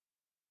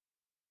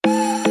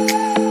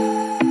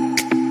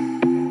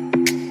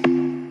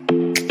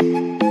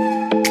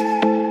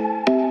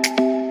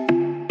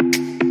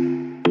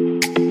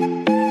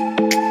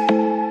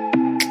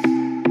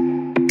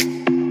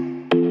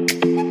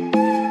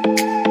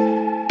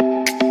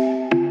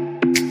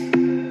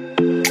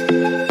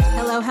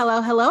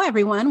Well, hello,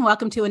 everyone.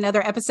 Welcome to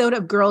another episode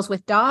of Girls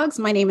with Dogs.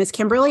 My name is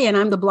Kimberly, and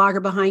I'm the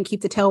blogger behind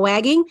Keep the Tail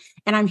Wagging.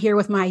 And I'm here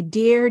with my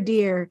dear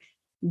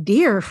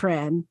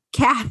friend,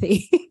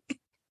 Kathy,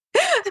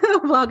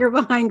 the blogger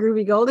behind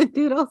Groovy Golden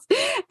Doodles.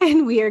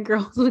 And we are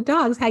Girls with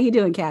Dogs. How you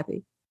doing,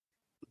 Kathy?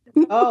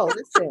 Oh,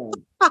 listen.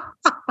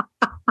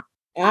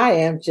 I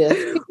am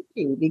just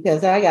picky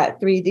because I got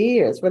 3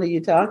 deers. What are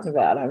you talking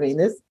about? I mean,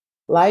 this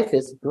life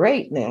is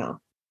great now.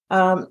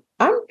 I'm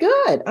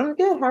good.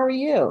 How are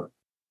you?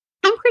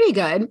 I'm pretty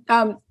good.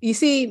 You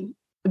see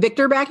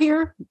Victor back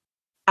here?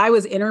 I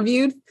was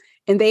interviewed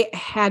and they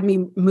had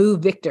me move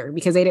Victor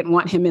because they didn't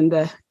want him in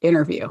the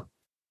interview.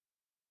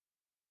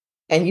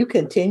 And you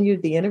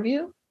continued the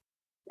interview?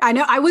 I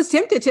know. I was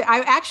tempted to. I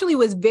actually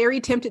was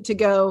very tempted to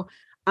go.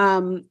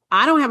 I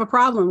don't have a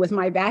problem with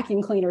my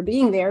vacuum cleaner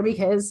being there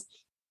because,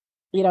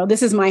 you know,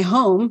 this is my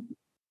home,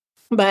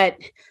 but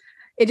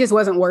it just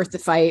wasn't worth the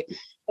fight.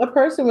 A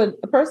person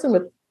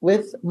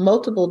with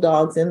multiple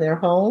dogs in their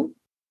home,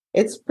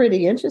 it's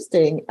pretty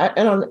interesting.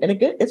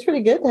 It's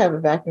pretty good to have a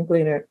vacuum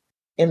cleaner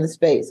in the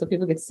space so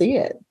people could see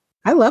it.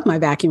 I love my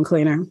vacuum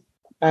cleaner.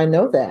 I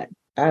know that.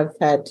 I've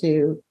had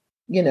to,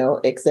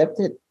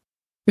 accept it.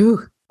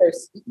 Ooh.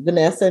 First,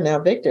 Vanessa, now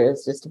Victor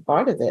is just a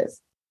part of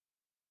this.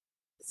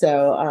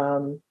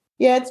 So,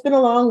 it's been a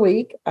long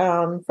week.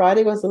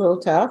 Friday was a little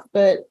tough,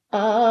 but,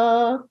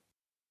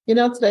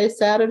 today's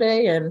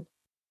Saturday and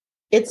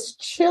it's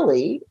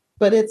chilly,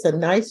 but it's a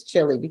nice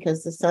chilly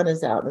because the sun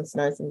is out and it's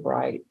nice and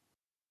bright.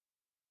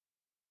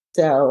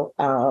 So,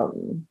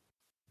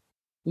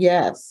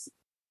 yes.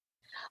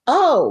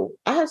 Oh,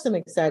 I have some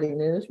exciting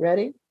news.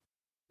 Ready?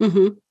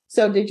 Mm-hmm.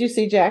 So did you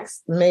see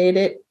Jax made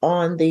it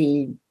on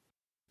the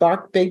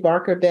Big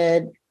Barker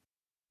Bed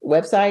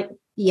website?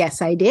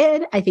 Yes, I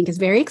did. I think it's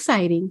very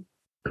exciting.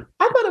 I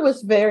thought it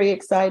was very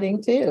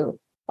exciting too.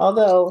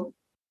 Although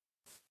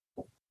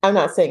I'm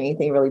not saying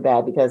anything really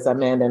bad because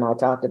Amanda and I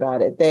talked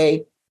about it.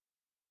 They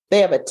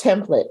have a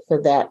template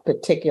for that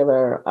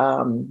particular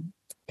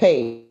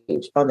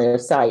page on their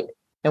site.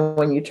 And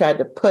when you try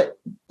to put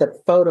the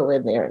photo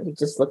in there, it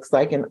just looks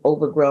like an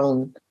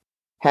overgrown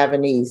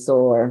Havanese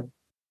or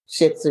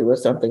Shih Tzu or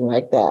something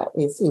like that.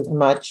 He's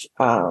much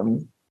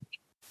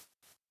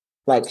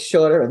like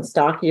shorter and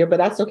stockier, but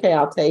that's okay.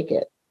 I'll take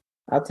it.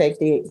 I'll take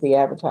the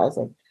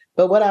advertising.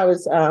 But what I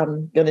was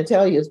going to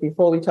tell you is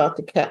before we talk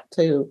to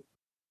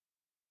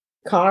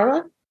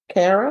Kara,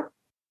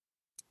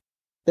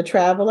 the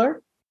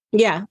traveler.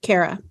 Yeah,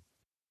 Kara.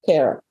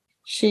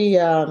 She,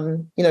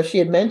 she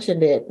had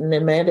mentioned it, and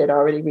Amanda had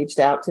already reached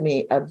out to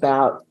me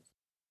about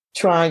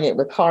trying it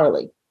with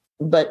Harley.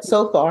 But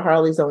so far,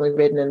 Harley's only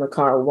ridden in the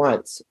car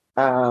once.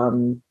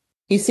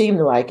 He seemed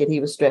to like it. He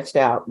was stretched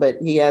out, but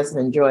he hasn't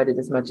enjoyed it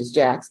as much as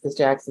Jax, because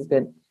Jax has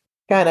been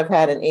kind of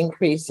had an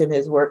increase in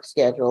his work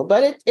schedule.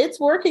 But it's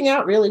working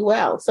out really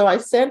well. So I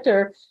sent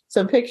her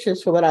some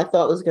pictures for what I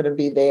thought was going to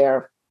be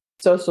their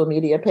social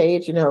media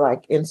page,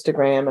 like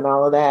Instagram and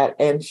all of that.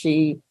 And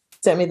she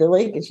sent me the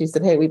link and she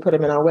said, hey, we put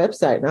them in our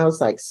website. And I was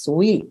like,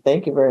 sweet,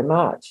 thank you very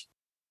much.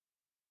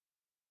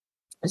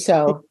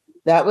 So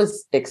that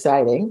was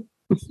exciting.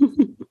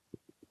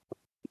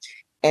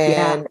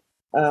 And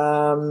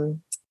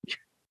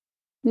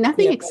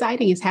nothing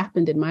exciting has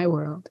happened in my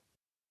world.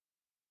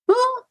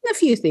 Well, a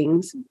few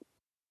things.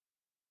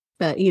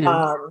 But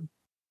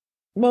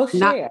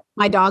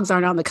my dogs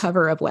aren't on the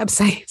cover of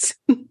websites.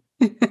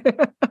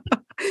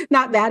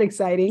 Not that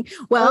exciting.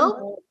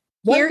 Well,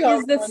 here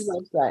is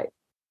website.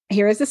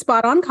 Here is the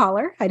spot on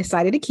collar. I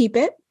decided to keep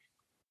it.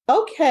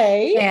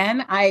 Okay.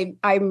 And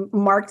I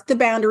marked the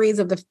boundaries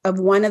of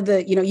one of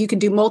the, you can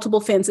do multiple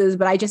fences,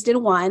 but I just did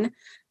one.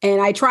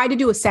 And I tried to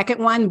do a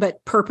second one,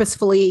 but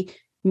purposefully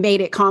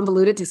made it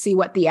convoluted to see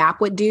what the app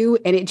would do.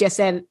 And it just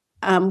said,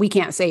 we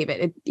can't save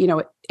it.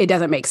 It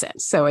doesn't make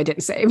sense. So I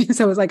didn't save.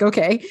 So I was like,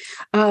 okay.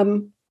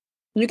 You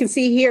can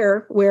see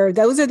here where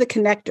those are the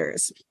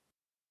connectors.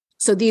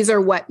 So these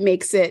are what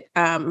makes it,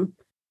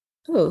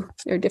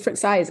 they're different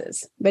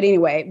sizes. But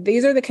anyway,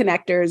 these are the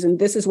connectors, and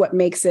this is what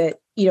makes it,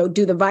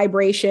 do the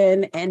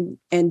vibration and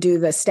do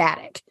the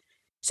static.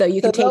 So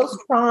you can take those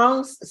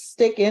prongs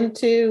stick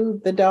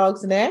into the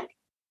dog's neck?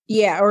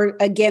 Yeah, or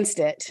against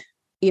it,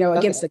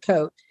 against the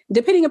coat.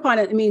 Depending upon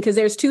it, because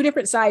there's 2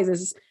 different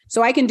sizes.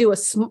 So I can do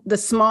the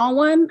small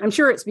one. I'm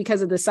sure it's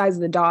because of the size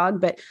of the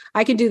dog, but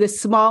I can do the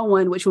small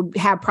one, which would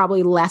have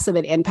probably less of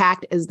an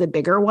impact as the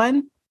bigger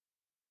one.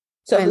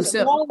 So the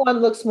small one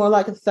looks more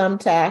like a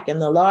thumbtack,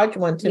 and the large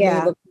one to me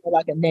looks more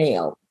like a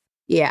nail.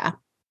 Yeah.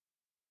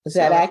 Is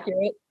that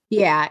accurate?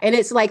 Yeah. And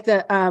it's like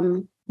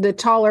the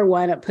taller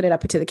one, I'll put it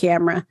up to the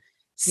camera,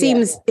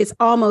 seems it's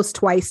almost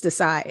twice the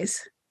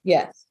size.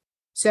 Yes.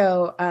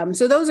 So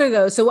those are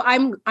those. So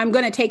I'm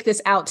going to take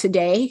this out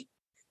today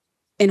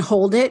and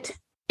hold it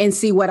and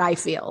see what I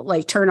feel,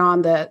 like turn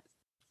on the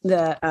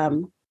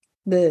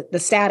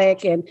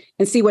static and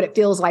see what it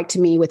feels like to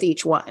me with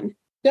each one.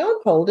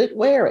 Don't hold it,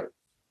 wear it.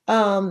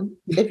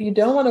 If you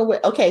don't want to wear,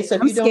 okay. So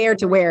if I'm scared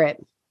to wear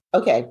it.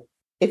 Okay.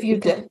 If you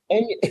do,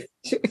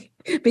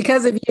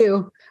 because of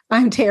you,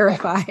 I'm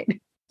terrified.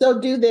 So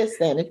do this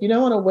then. If you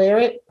don't want to wear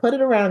it, put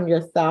it around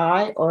your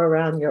thigh or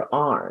around your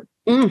arm.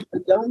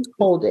 But don't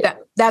hold it.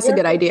 That's a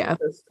good idea.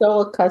 We're so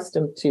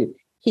accustomed to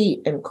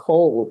heat and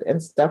cold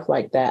and stuff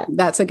like that.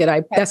 That's a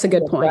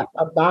good point.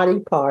 A body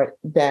part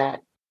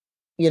that,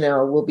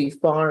 will be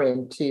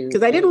foreign to.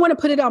 Because I didn't want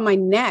to put it on my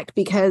neck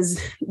because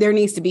there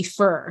needs to be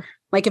fur.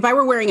 Like if I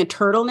were wearing a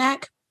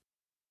turtleneck,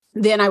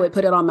 then I would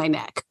put it on my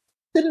neck.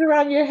 Put it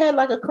around your head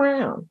like a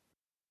crown.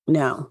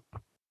 No.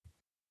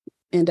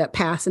 End up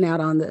passing out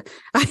on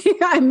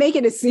I'm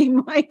making it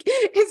seem like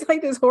it's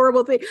like this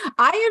horrible thing.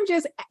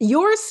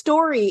 Your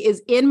story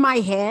is in my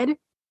head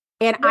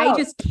and I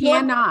just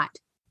cannot.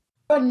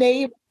 Your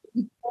neighbor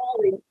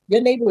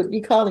would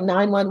be calling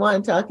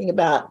 911 talking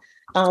about,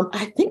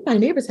 I think my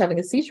neighbor's having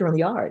a seizure in the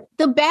yard.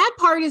 The bad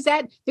part is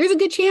that there's a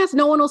good chance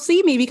no one will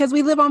see me because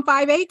we live on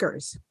 5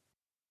 acres.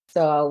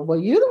 So, well,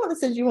 you're the one that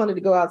said you wanted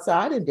to go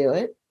outside and do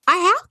it. I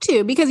have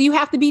to, because you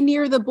have to be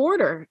near the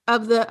border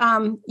of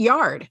the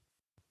yard.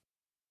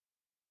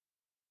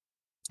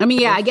 I mean,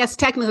 yeah, I guess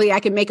technically I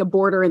can make a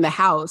border in the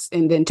house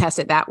and then test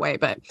it that way,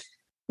 but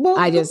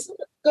I just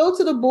go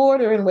to the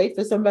border and wait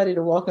for somebody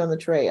to walk on the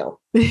trail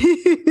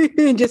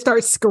and just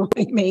start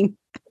screaming.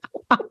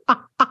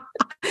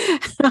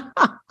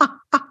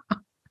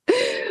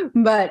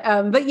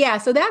 But yeah,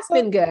 so that's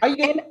been good.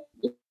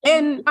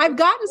 And I've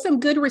gotten some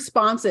good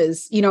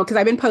responses, because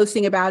I've been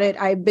posting about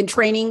it. I've been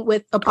training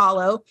with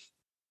Apollo.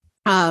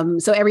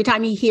 So every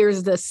time he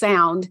hears the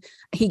sound,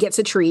 he gets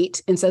a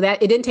treat. And so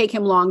that it didn't take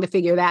him long to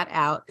figure that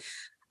out.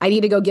 I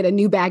need to go get a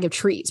new bag of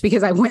treats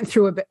because I went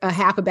through a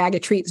half a bag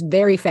of treats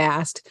very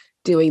fast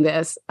doing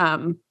this.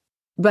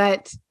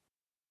 But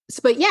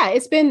yeah,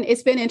 it's been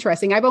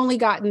interesting. I've only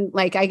gotten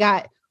I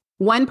got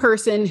one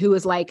person who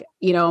was like,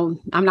 I'm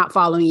not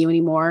following you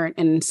anymore.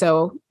 And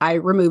so I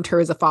removed her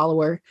as a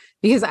follower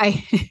because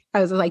I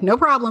was like, no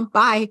problem.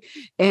 Bye.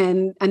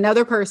 And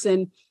another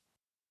person,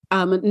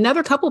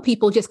 another couple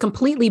people just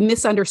completely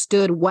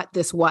misunderstood what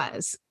this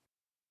was.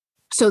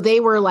 So they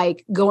were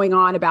like going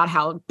on about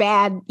how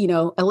bad,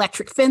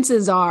 electric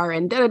fences are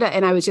and da, da, da.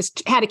 And I was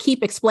just had to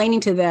keep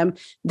explaining to them,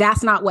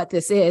 that's not what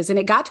this is. And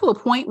it got to a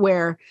point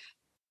where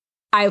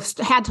I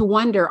had to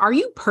wonder, are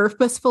you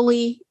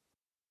purposefully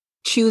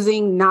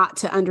choosing not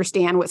to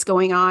understand what's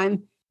going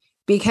on?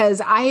 Because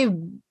I've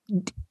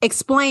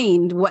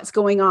explained what's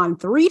going on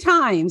 3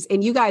 times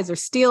and you guys are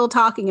still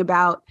talking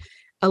about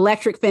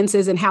electric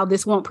fences and how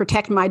this won't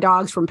protect my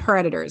dogs from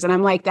predators. And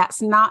I'm like,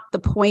 that's not the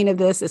point of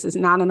this. This is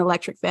not an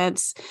electric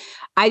fence.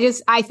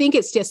 I think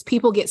it's just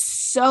people get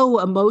so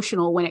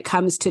emotional when it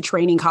comes to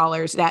training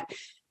collars that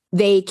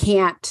they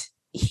can't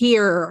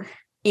hear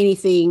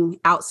anything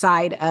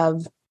outside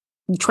of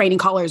training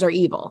collars are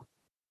evil.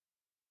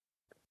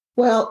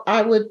 Well,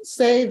 I would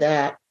say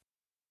that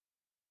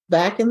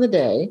back in the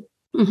day,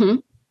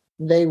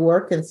 they were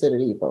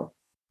considered evil.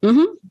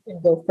 You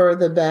can go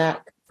further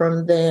back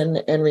from then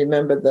and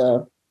remember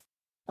the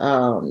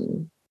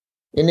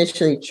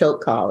initially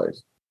choke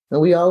collars. And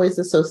we always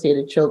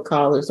associated choke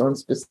collars on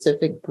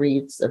specific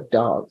breeds of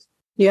dogs.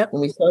 Yep.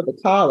 When we saw the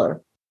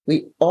collar,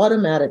 we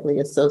automatically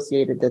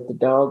associated that the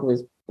dog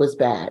was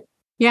bad.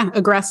 Yeah,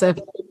 aggressive.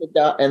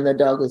 And the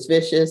dog was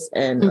vicious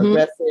and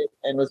aggressive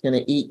and was going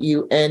to eat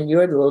you and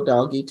your little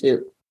doggy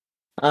too.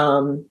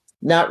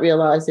 Not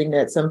realizing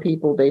that some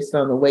people, based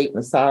on the weight and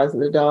the size of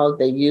the dog,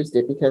 they used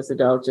it because the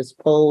dog just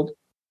pulled.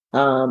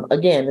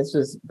 Again, this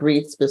was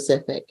breed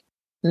specific.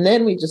 And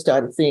then we just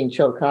started seeing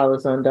choke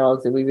collars on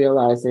dogs and we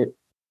realized that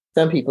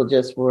some people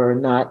just were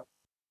not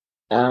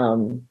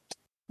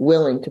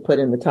willing to put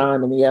in the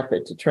time and the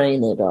effort to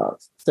train their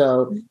dogs.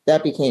 So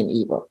that became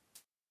evil.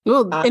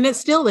 Well, and it's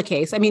still the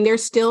case. I mean,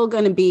 there's still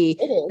going to be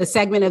a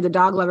segment of the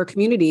dog lover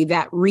community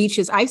that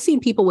reaches. I've seen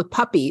people with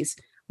puppies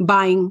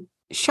buying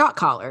shock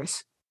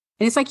collars.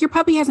 And it's like, your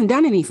puppy hasn't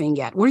done anything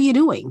yet. What are you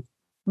doing?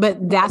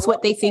 But that's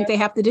what they think they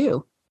have to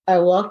do. I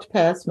walked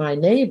past my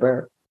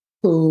neighbor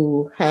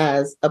who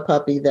has a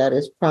puppy that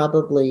is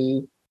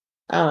probably,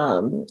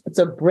 it's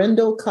a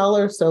brindle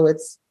color. So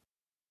it's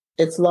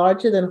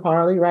larger than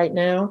Harley right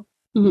now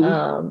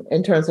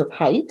in terms of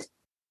height.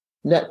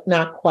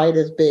 Not quite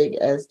as big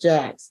as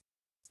Jack's.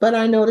 But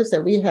I noticed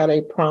that we had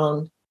a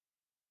pronged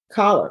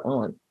collar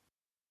on.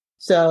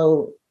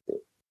 So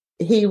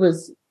he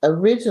was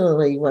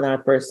originally, when I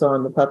first saw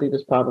him, the puppy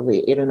was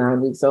probably 8 or 9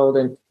 weeks old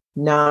and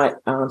not,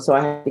 so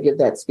I had to give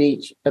that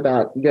speech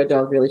about your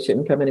dog really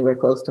shouldn't come anywhere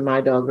close to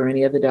my dog or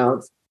any other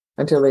dogs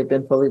until they've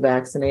been fully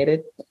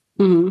vaccinated.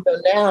 So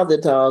now the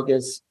dog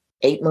is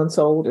 8 months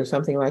old or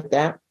something like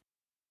that.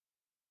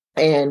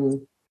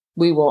 And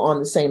we were on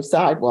the same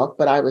sidewalk,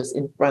 but I was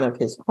in front of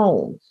his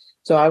home.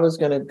 So I was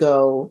going to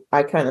go,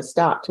 I kind of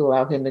stopped to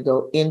allow him to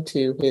go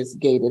into his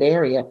gated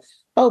area.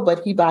 Oh,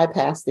 but he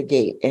bypassed the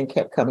gate and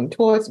kept coming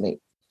towards me.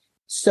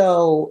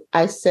 So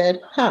I said,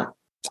 I'm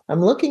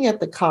looking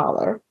at the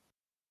collar.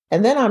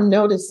 And then I'm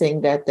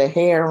noticing that the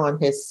hair on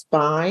his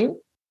spine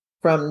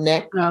from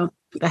neck. Oh,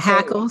 the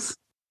hackles.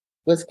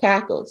 Was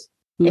cackles.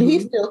 And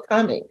he's still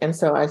coming. And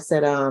so I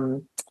said,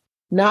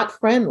 not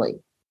friendly.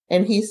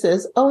 And he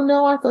says, oh,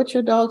 no, I thought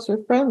your dogs were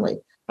friendly.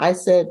 I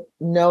said,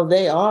 no,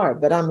 they are,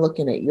 but I'm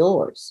looking at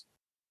yours.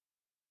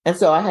 And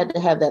so I had to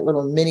have that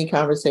little mini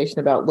conversation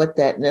about what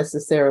that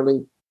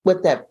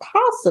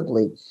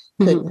possibly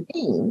could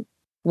mean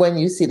when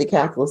you see the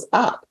cackles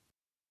up.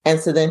 And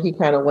so then he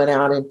kind of went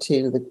out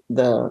into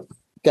the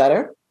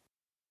gutter.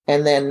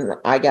 And then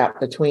I got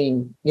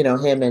between,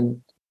 him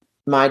and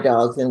my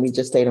dogs, and we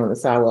just stayed on the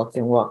sidewalk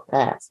and walked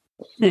past.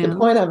 Yeah. The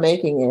point I'm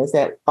making is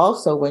that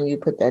also when you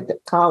put that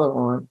collar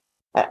on,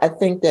 I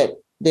think that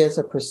there's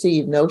a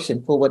perceived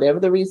notion, for whatever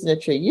the reason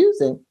that you're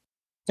using,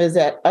 is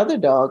that other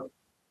dog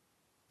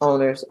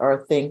owners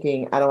are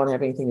thinking, I don't want to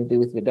have anything to do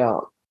with your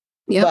dog.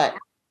 Yep. But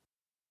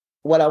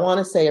what I want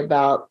to say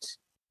about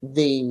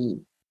the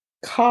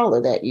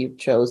collar that you've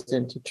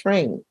chosen to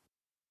train,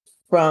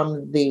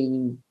 from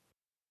the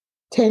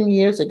 10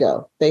 years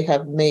ago, they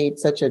have made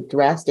such a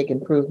drastic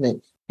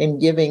improvement in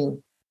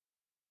giving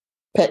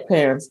pet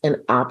parents an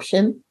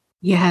option.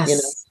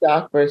 Yes.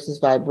 Shock versus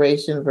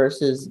vibration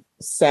versus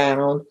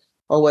sound,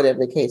 or whatever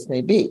the case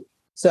may be.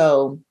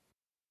 So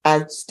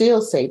I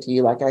still say to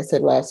you, like I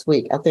said last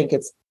week, I think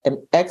it's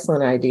an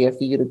excellent idea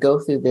for you to go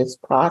through this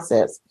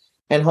process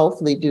and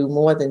hopefully do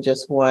more than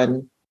just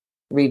one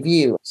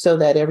review, so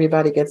that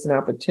everybody gets an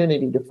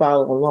opportunity to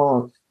follow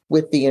along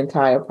with the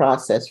entire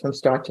process from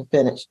start to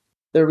finish.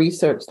 The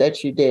research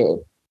that you did,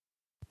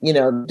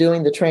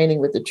 doing the training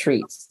with the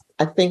treats.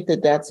 I think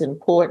that that's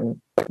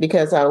important,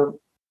 because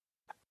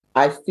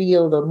I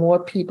feel the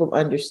more people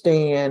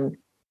understand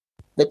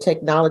the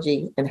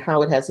technology and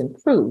how it has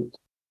improved,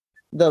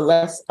 the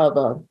less of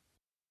a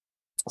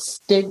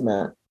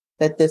stigma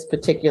that this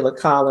particular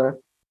collar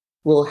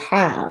will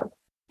have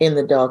in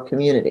the dog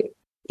community.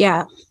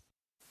 Yeah.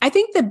 I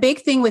think the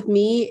big thing with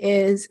me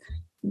is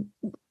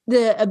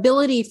the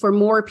ability for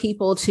more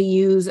people to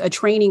use a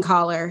training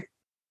collar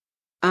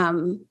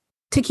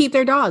to keep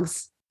their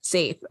dogs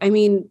safe. I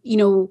mean,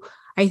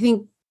 I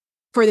think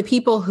for the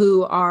people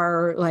who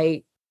are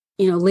like,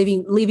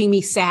 leaving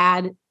me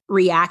sad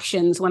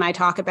reactions when I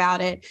talk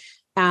about it,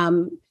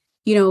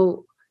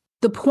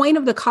 the point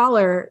of the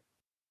collar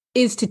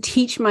is to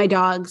teach my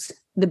dogs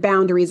the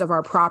boundaries of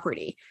our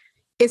property.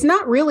 It's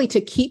not really to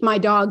keep my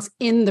dogs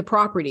in the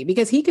property,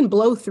 because he can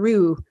blow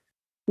through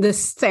the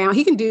sound.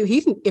 He can,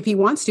 if he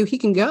wants to, he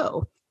can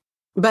go.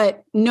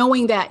 But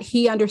knowing that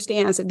he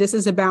understands that this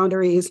is the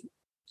boundaries,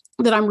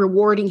 that I'm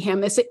rewarding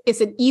him, it's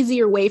an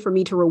easier way for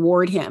me to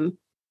reward him,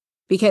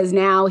 because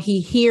now he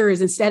hears,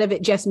 instead of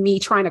it just me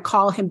trying to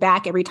call him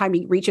back every time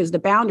he reaches the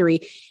boundary,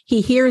 he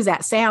hears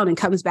that sound and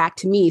comes back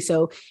to me.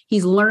 So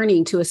he's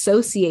learning to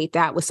associate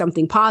that with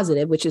something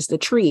positive, which is the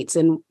treats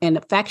and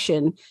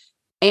affection.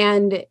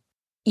 And,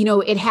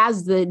 it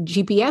has the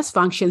GPS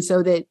function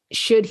so that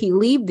should he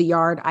leave the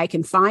yard, I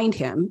can find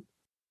him.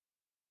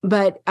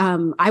 But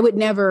I would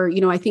never,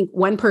 I think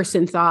one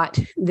person thought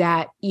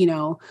that,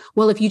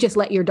 well, if you just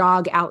let your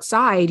dog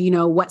outside,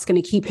 what's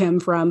going to keep him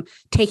from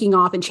taking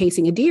off and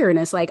chasing a deer? And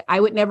it's like,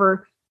 I would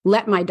never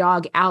let my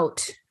dog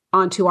out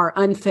onto our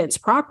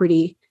unfenced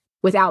property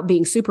without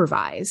being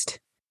supervised.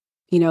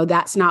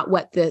 That's not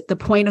what the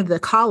point of the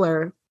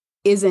collar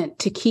isn't,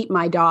 to keep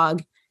my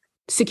dog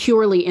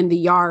securely in the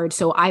yard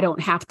so I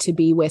don't have to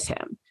be with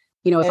him.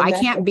 If I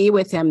can't be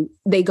with him,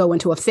 they go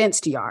into a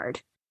fenced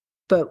yard.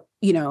 But,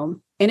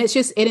 and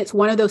it's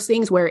one of those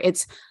things where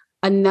it's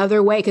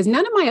another way, because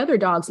none of my other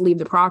dogs leave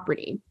the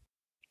property,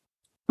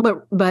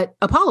 but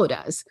Apollo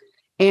does.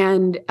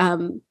 And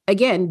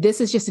again,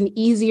 this is just an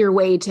easier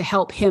way to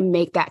help him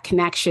make that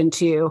connection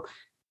to,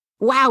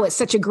 wow, it's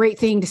such a great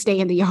thing to stay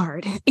in the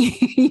yard.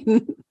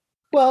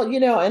 Well,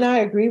 and I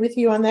agree with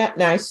you on that.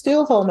 Now, I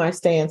still hold my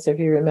stance. If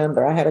you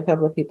remember, I had a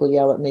couple of people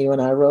yell at me when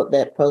I wrote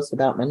that post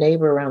about my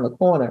neighbor around the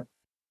corner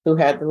who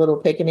had the little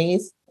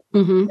Pekingese.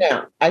 Mm-hmm.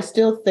 Now, I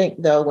still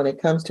think, though, when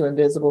it comes to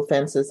invisible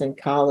fences and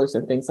collars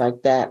and things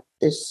like that,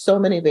 there's so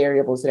many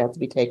variables that have to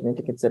be taken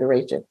into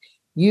consideration.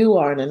 You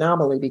are an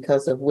anomaly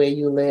because of where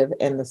you live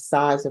and the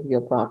size of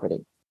your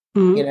property.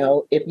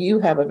 Mm-hmm. If you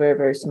have a very,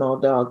 very small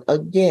dog,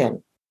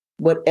 again,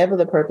 whatever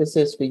the purpose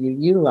is for you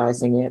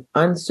utilizing it,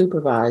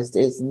 unsupervised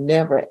is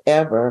never,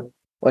 ever,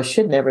 or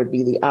should never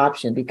be the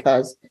option,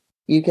 because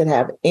you can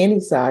have any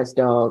size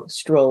dog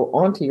stroll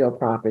onto your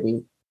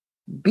property,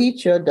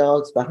 beat your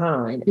dog's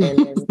behind, and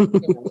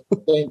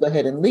then go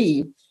ahead and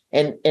leave.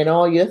 And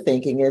all you're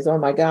thinking is, oh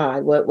my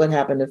God, what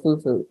happened to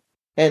Fufu?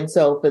 And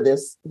so for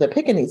the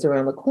Pekingese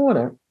around the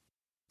corner,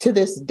 to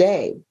this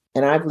day,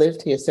 and I've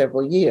lived here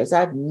several years,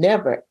 I've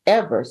never,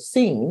 ever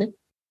seen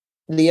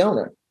the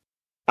owner.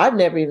 I've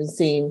never even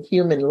seen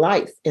human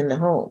life in the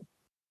home.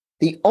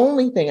 The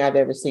only thing I've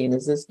ever seen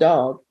is this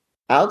dog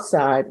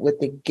outside with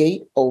the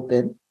gate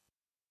open,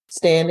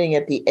 standing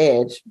at the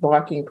edge,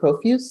 barking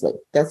profusely.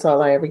 That's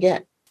all I ever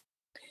get.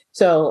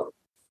 So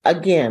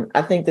again,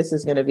 I think this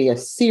is going to be a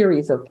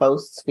series of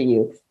posts for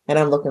you, and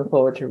I'm looking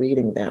forward to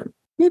reading them.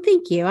 No,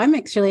 thank you. I'm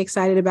actually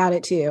excited about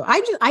it too.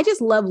 I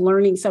just love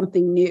learning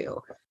something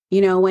new.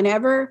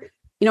 Whenever,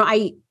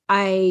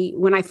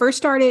 when I first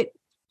started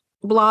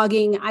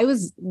blogging, I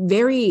was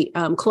very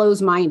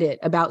closed-minded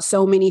about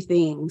so many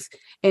things.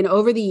 And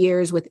over the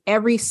years, with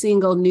every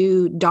single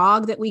new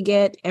dog that we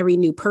get, every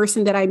new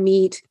person that I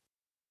meet,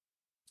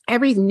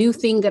 every new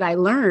thing that I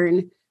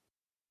learn,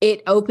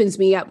 it opens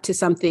me up to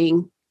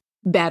something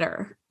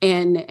better.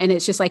 And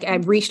it's just like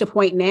I've reached a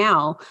point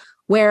now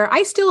where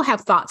I still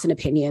have thoughts and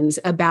opinions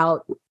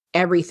about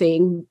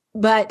everything,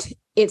 but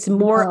it's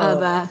more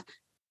of a,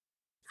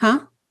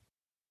 huh?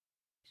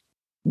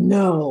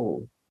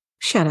 No.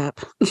 Shut up.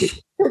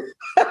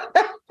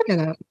 Shut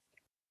up.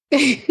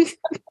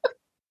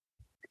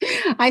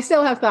 I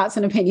still have thoughts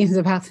and opinions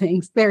about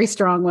things, very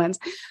strong ones,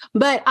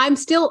 but I'm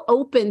still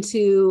open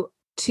to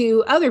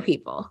other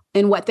people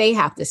and what they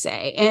have to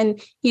say.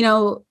 And,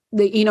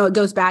 it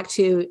goes back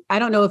to, I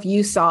don't know if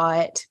you saw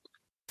it,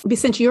 but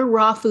since you're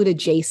raw food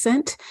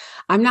adjacent,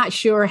 I'm not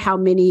sure how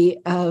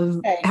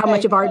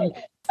much of our...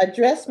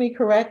 Address me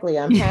correctly.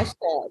 I'm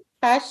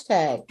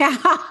hashtag.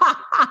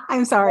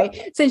 I'm sorry.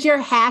 Since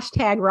you're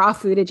hashtag raw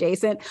food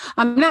adjacent,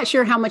 I'm not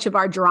sure how much of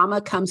our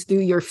drama comes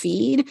through your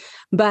feed,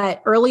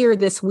 but earlier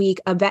this week,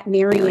 a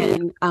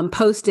veterinarian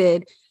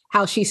posted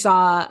how she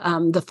saw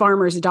the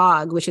Farmer's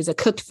Dog, which is a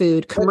cooked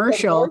food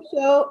commercial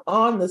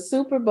on the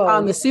Super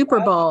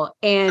Bowl.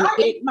 And I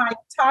ate my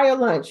entire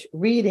lunch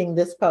reading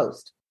this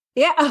post.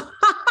 Yeah.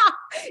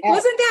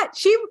 Wasn't that,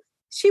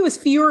 she was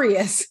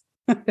furious.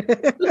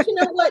 But you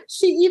know what?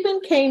 She even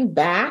came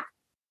back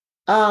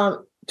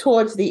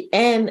towards the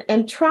end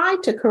and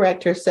tried to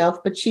correct herself,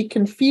 but she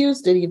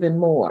confused it even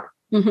more.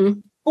 Mm-hmm.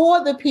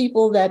 For the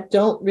people that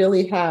don't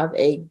really have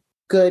a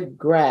good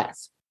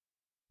grasp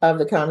of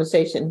the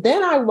conversation.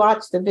 Then I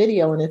watched the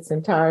video in its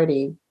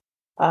entirety.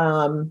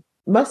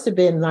 Must have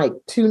been like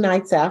 2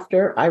 nights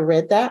after I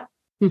read that.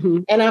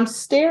 Mm-hmm. And I'm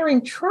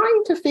staring,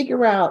 trying to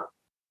figure out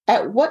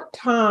at what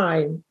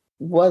time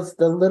was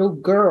the little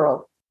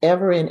girl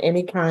ever in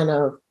any kind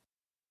of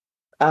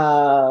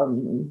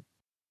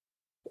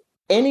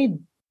any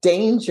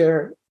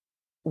danger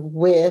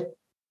with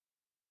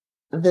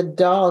the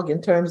dog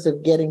in terms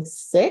of getting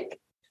sick.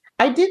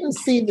 I didn't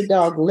see the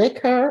dog lick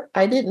her.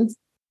 I didn't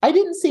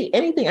see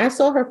anything. I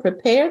saw her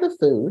prepare the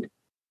food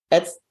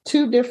at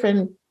 2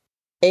 different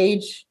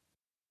age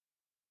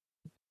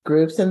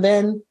groups, and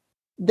then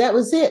that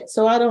was it.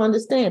 So I don't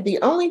understand. The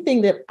only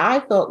thing that I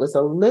thought was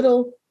a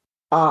little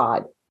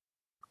odd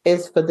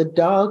is for the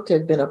dog to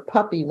have been a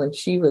puppy when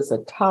she was a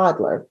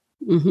toddler,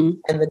 mm-hmm.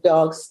 and the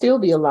dog still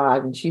be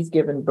alive and she's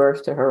given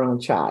birth to her own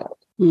child.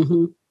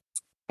 Mm-hmm.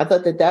 I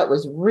thought that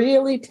was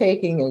really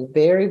taking a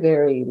very,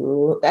 very,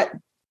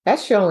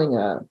 that's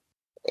showing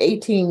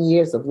 18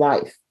 years of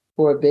life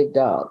for a big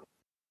dog,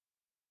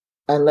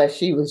 unless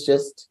she was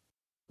just,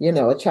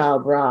 a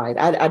child bride.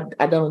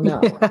 I don't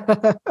know.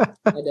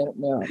 I don't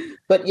know.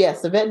 But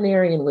yes, the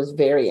veterinarian was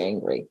very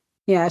angry.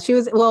 Yeah, she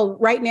was. Well,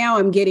 right now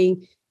I'm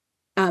getting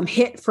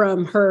hit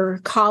from her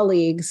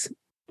colleagues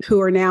who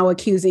are now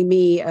accusing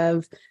me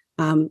of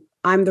I'm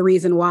the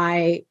reason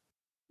why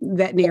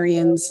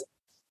veterinarians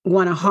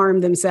want to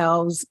harm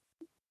themselves.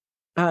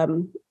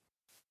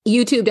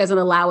 YouTube doesn't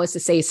allow us to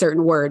say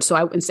certain words.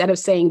 So instead of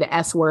saying the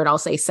S word, I'll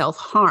say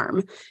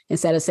self-harm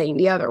instead of saying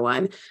the other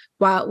one.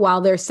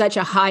 While there's such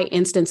a high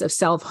instance of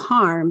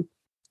self-harm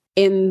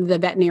in the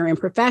veterinarian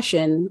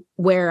profession,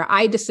 where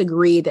I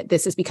disagree that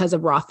this is because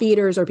of raw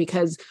feeders or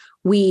because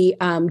we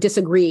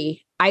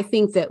disagree. I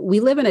think that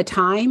we live in a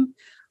time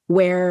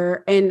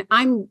where, and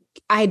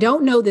I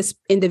don't know this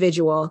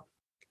individual,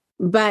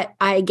 but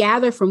I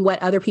gather from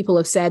what other people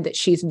have said that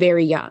she's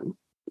very young,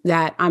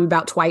 that I'm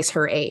about twice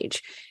her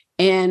age.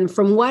 And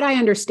from what I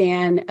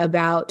understand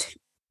about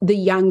the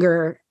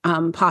younger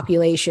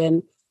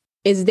population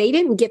is they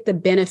didn't get the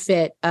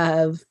benefit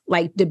of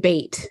like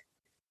debate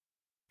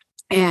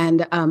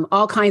and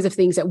all kinds of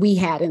things that we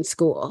had in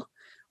school,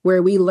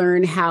 where we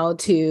learn how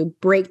to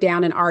break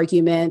down an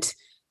argument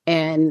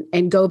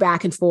and go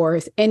back and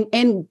forth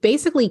and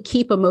basically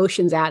keep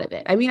emotions out of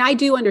it. I mean, I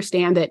do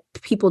understand that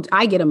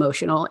I get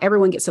emotional,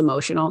 everyone gets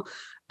emotional,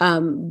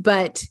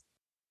 but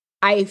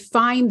I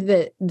find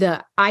that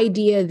the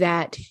idea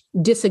that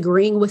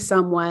disagreeing with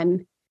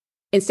someone,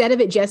 instead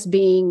of it just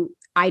being,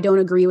 I don't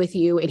agree with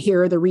you, and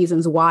here are the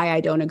reasons why I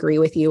don't agree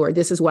with you, or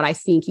this is what I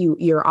think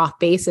you're off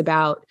base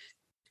about,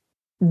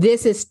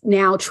 this is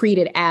now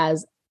treated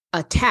as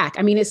attack.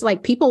 I mean, it's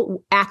like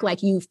people act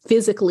like you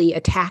physically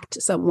attacked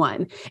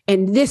someone,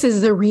 and this is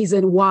the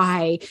reason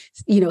why,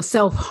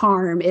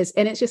 self-harm is,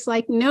 and it's just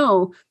like,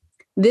 no,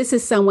 this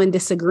is someone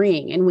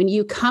disagreeing. And when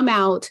you come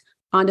out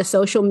onto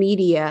social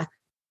media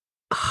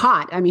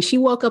hot, I mean, she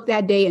woke up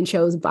that day and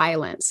chose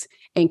violence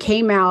and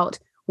came out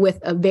with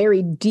a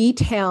very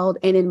detailed,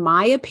 and in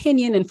my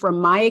opinion, and from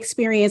my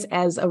experience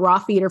as a raw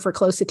feeder for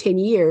close to 10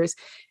 years,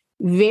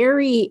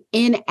 very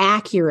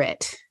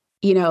inaccurate,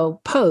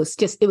 post.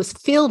 Just, it was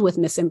filled with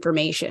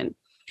misinformation.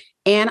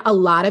 And a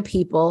lot of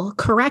people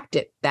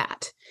corrected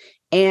that.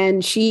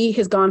 And she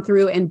has gone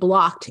through and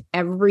blocked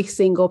every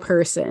single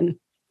person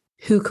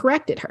who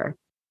corrected her.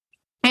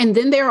 And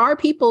then there are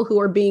people who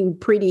are being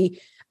pretty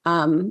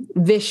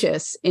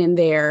vicious in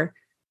their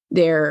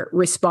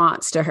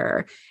response to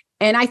her.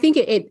 And I think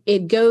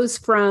it goes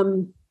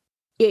from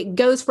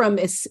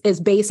as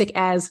basic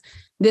as,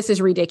 this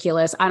is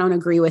ridiculous, I don't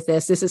agree with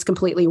this, this is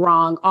completely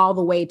wrong, all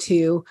the way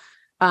to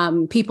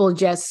people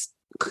just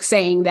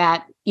saying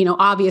that,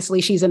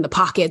 obviously she's in the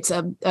pockets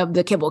of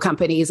the kibble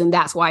companies and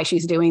that's why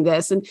she's doing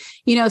this. And,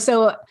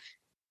 so,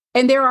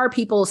 and there are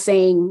people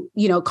saying,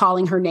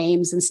 calling her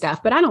names and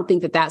stuff, but I don't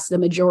think that that's the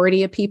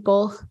majority of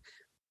people.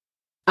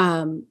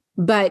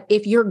 But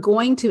if you're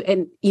going to,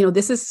 and,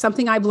 this is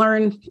something I've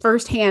learned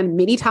firsthand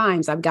many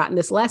times, I've gotten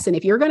this lesson.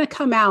 If you're going to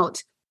come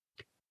out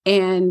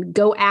and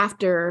go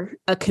after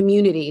a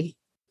community,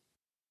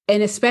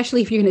 and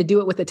especially if you're going to do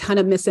it with a ton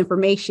of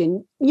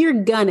misinformation,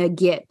 you're going to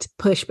get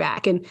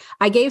pushback. And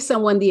I gave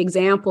someone the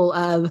example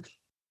of,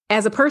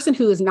 as a person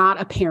who is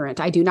not a parent,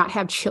 I do not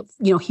have,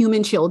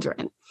 human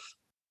children.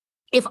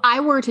 If I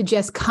were to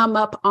just come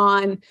up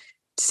on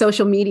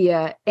social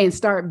media and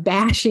start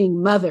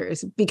bashing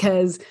mothers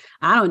because,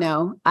 I don't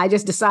know, I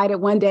just decided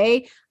one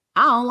day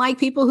I don't like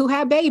people who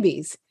have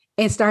babies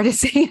and started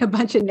saying a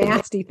bunch of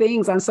nasty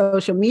things on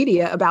social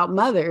media about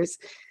mothers,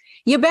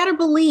 you better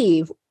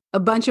believe a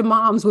bunch of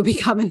moms would be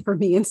coming for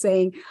me and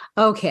saying,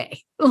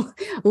 okay,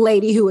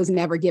 lady who has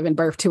never given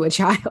birth to a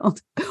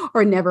child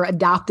or never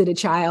adopted a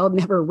child,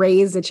 never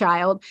raised a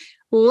child,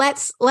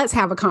 let's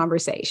have a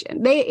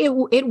conversation.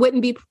 It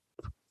wouldn't be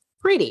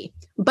pretty.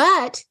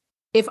 But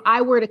if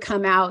I were to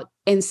come out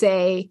and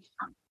say,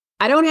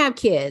 I don't have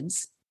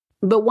kids,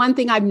 but one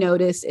thing I've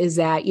noticed is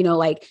that,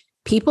 like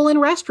people in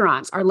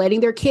restaurants are letting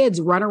their kids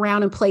run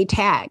around and play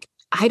tag.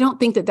 I don't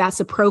think that that's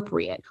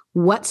appropriate.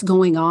 What's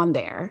going on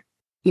there?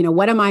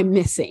 What am I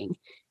missing?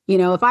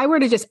 If I were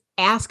to just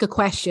ask a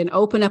question,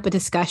 open up a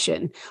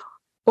discussion,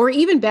 or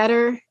even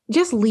better,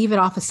 just leave it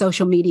off of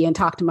social media and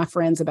talk to my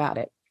friends about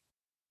it,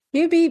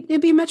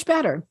 it'd be much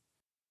better.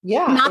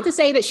 Yeah. Not to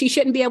say that she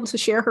shouldn't be able to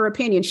share her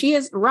opinion. She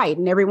is right.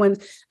 And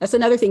that's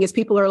another thing is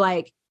people are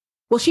like,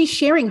 well, she's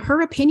sharing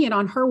her opinion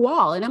on her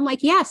wall. And I'm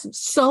like, yes,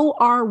 so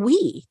are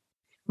we.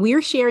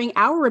 We're sharing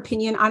our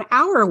opinion on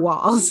our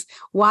walls.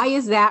 Why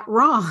is that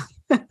wrong?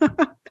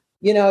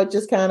 It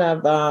just kind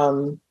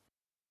of,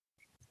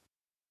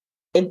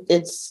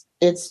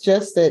 it's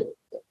just that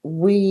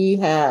we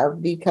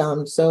have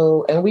become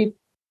so, and we've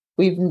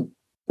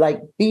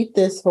like beat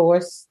this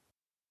horse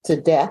to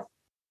death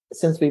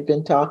since we've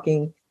been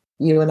talking,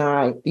 you and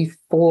I,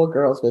 before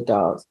Girls with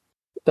Dogs.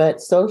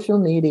 But social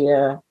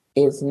media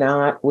is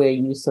not where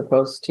you're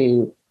supposed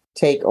to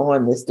take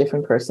on this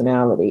different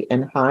personality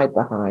and hide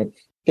behind,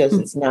 because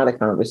it's not a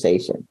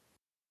conversation.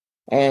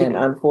 And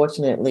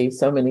unfortunately,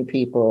 so many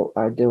people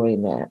are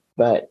doing that.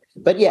 But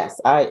yes,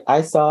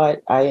 I saw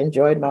it. I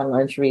enjoyed my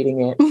lunch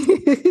reading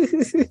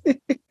it.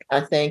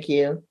 I thank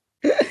you.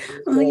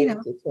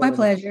 Well, my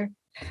pleasure.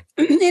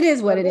 It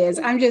is what it is.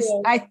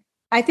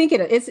 I think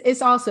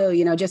it's also,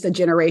 just a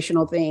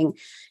generational thing.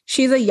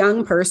 She's a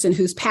young person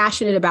who's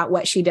passionate about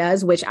what she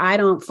does, which I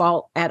don't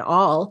fault at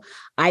all.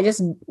 I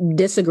just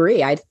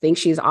disagree. I think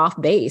she's off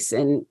base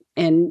and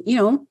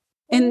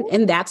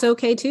that's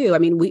okay too. I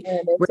mean,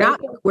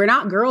 we're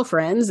not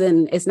girlfriends,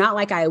 and it's not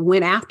like I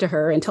went after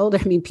her and told her.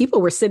 I mean,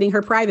 people were sending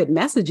her private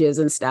messages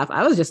and stuff.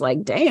 I was just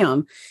like,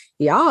 damn,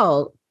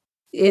 y'all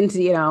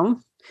into,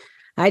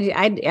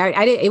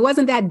 it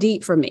wasn't that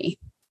deep for me.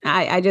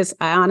 I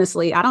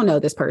honestly, I don't know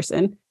this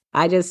person.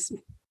 I just,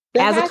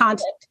 as a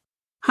contact,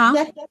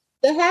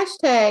 the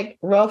hashtag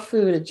raw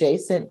food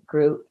adjacent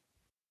group,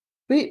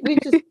 we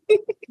just,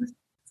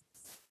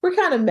 we're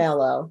kind of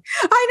mellow.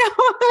 I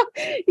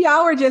know.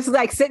 Y'all were just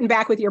like sitting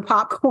back with your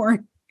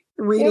popcorn,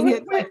 reading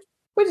it.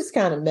 We're just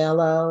kind of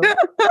mellow.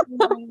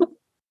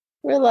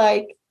 We're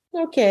like,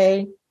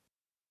 okay,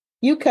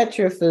 you cut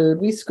your food,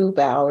 we scoop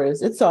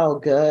ours. It's all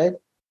good.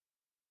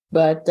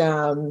 But,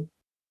 all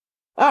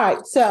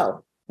right.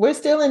 So we're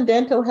still in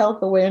Dental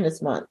Health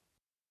Awareness Month.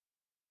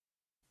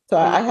 So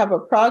I have a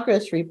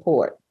progress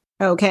report.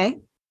 Okay.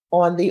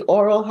 On the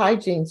oral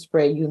hygiene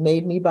spray you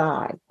made me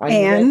buy.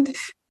 And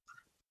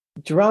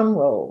drum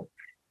roll.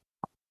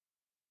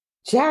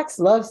 Jax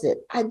loves it.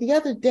 The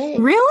other day.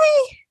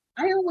 Really?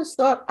 I almost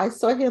thought I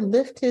saw him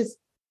lift his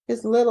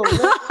little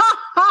lip.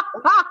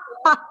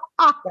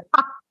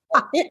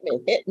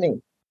 Hit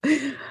me.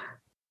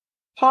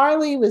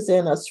 Harley was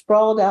in a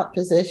sprawled out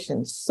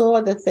position,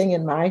 saw the thing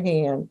in my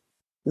hand,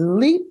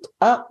 leaped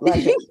up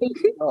like a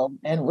 8-year-old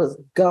and was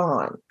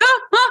gone.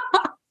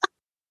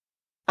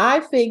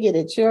 I figured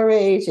at your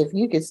age, if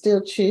you could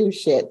still chew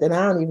shit, then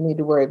I don't even need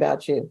to worry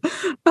about you.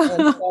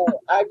 And so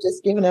I've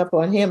just given up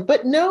on him.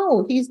 But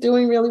no, he's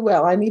doing really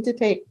well. I need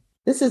to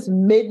this is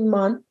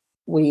mid-month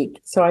week,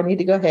 so I need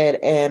to go ahead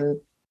and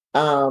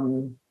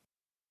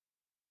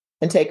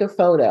take a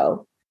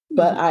photo.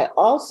 But I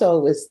also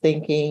was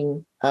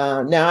thinking,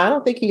 now I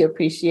don't think he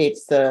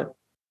appreciates the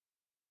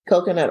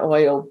coconut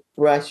oil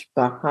brush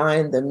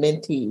behind the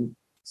minty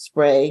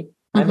spray.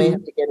 I may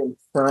have to get in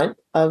front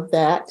of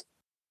that.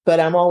 But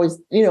I'm always,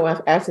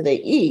 after they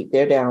eat,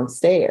 they're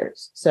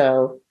downstairs.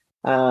 So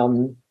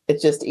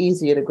it's just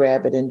easier to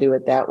grab it and do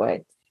it that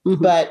way.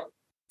 Mm-hmm. But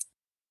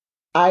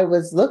I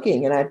was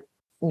looking and I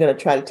I'm going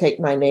to try to take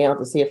my nail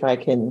to see if I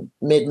can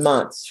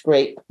mid-month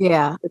scrape.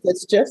 Yeah.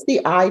 It's just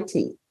the eye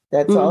teeth.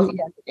 That's all he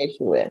has an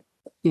issue with.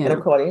 Yeah. And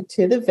according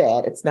to the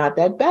vet, it's not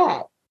that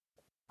bad.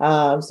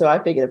 So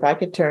I figured if I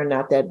could turn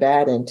not that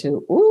bad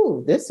into,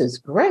 ooh, this is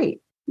great,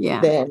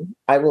 then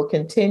I will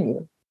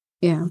continue.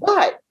 Yeah.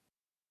 But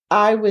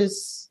I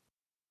was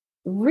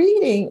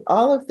reading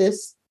all of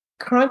this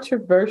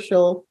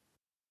controversial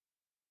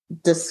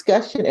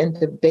discussion and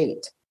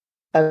debate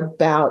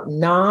about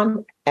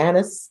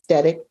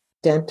non-anesthetic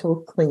dental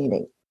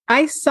cleaning.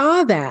 I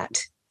saw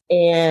that.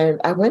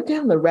 And I went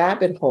down the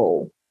rabbit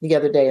hole the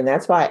other day, and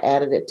that's why I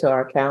added it to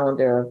our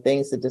calendar of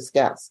things to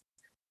discuss.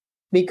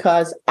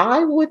 Because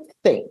I would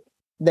think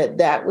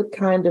that would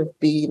kind of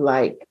be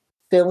like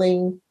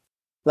filling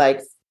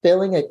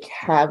a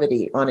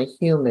cavity on a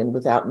human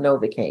without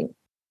Novocaine.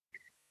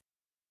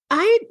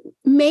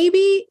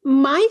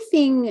 My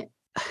thing,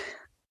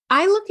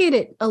 I look at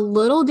it a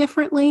little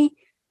differently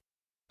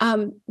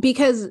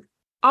because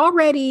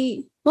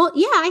already,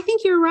 I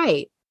think you're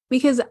right,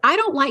 because I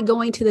don't like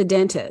going to the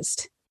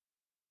dentist.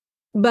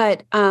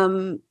 But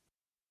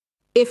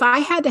if I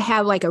had to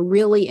have like a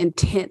really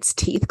intense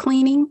teeth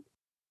cleaning,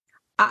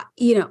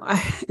 and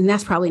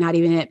that's probably not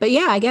even it. But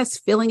yeah, I guess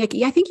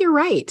I think you're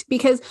right.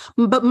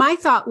 But my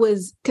thought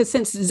was, because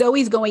since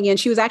Zoe's going in,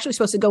 she was actually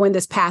supposed to go in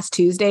this past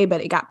Tuesday, but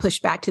it got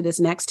pushed back to this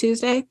next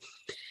Tuesday.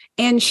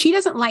 And she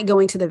doesn't like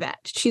going to the vet.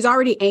 She's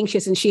already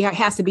anxious and she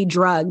has to be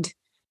drugged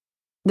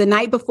the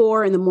night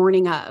before and the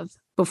morning of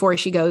before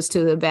she goes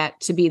to the vet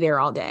to be there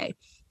all day.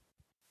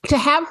 To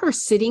have her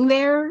sitting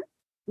there.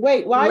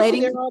 Wait, why is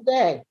she there all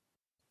day?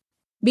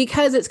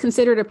 Because it's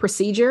considered a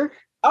procedure.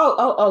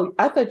 Oh,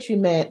 I thought you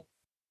meant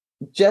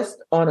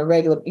just on a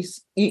regular,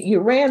 you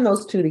ran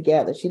those two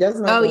together. She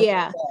doesn't.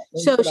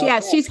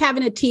 She's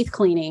having a teeth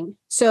cleaning.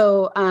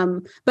 So,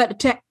 but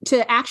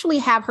to actually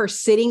have her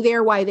sitting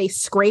there while they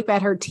scrape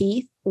at her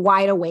teeth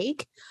wide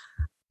awake,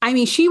 I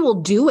mean, she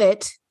will do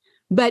it,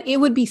 but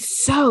it would be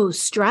so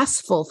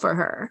stressful for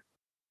her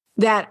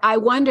that I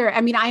wonder,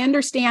 I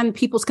understand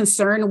people's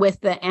concern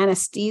with the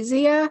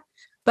anesthesia,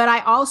 but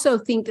I also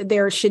think that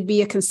there should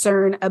be a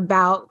concern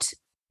about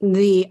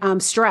the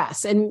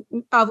stress. And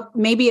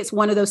maybe it's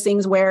one of those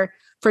things where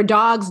for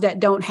dogs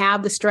that don't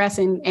have the stress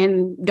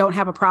and don't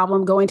have a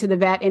problem going to the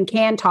vet and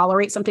can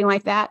tolerate something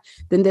like that,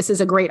 then this is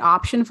a great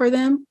option for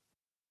them.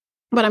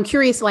 But I'm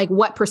curious, like,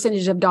 what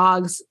percentage of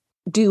dogs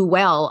do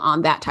well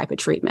on that type of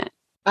treatment?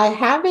 I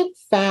haven't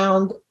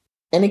found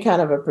any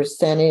kind of a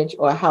percentage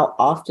or how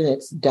often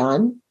it's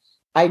done.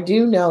 I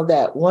do know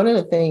that one of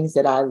the things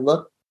that I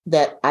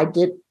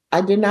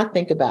did not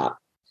think about.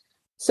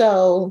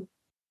 So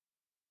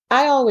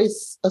I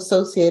always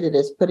associate it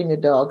as putting a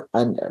dog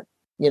under.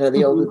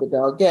 The older the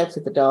dog gets,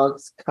 if the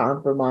dog's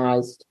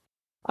compromised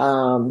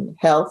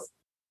health,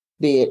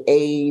 be it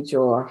age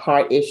or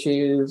heart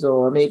issues,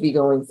 or maybe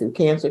going through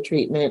cancer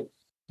treatment,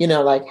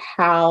 like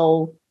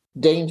how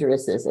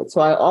dangerous is it?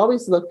 So I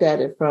always looked at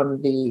it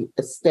from the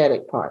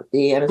aesthetic part,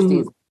 the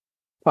anesthesia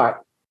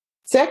part.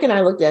 Second,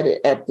 I looked at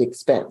it at the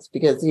expense,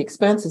 because the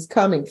expense is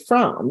coming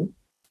from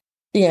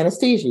the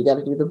anesthesia. You got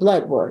to do the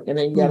blood work, and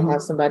then you got to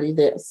have somebody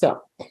there.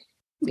 So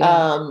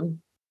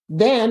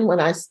then when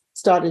I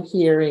started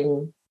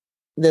hearing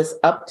this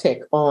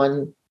uptick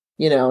on,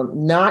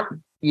 not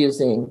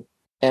using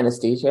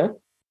anesthesia,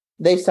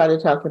 they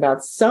started talking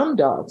about some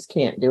dogs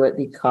can't do it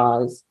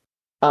because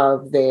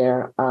of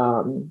their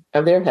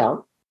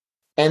health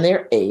and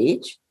their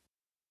age.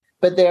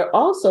 But they're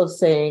also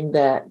saying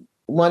that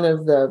one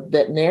of the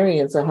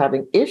veterinarians are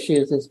having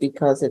issues is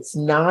because it's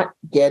not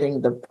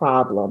getting the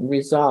problem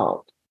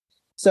resolved.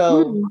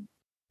 So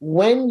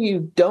when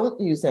you don't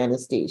use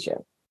anesthesia,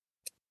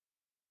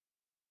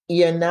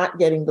 you're not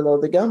getting below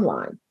the gum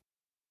line.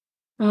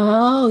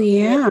 Oh,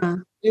 yeah.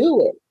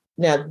 Do it.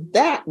 Now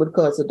that would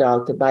cause a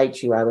dog to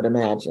bite you, I would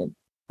imagine.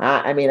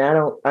 I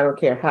don't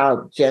care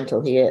how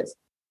gentle he is.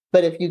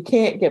 But if you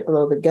can't get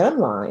below the gum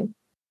line,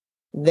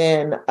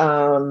 then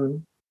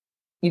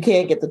you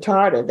can't get the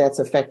tartar that's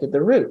affected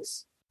the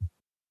roots.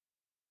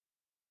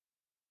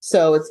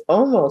 So it's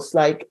almost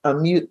like a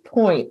moot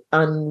point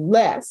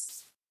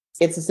unless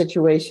it's a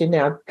situation.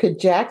 Now, could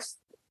Jax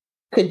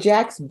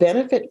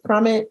benefit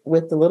from it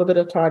with the little bit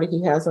of tartar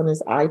he has on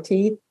his eye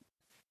teeth?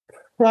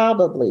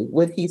 Probably.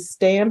 Would he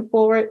stand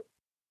for it?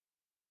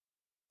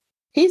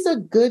 He's a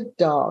good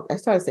dog. I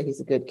started to say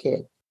he's a good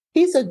kid.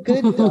 He's a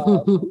good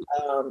dog,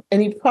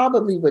 and he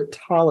probably would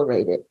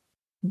tolerate it.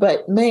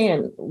 But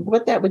man,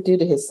 what that would do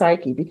to his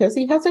psyche, because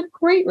he has a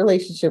great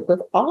relationship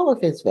with all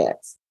of his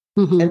vets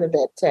and the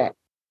vet tech.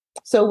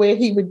 So where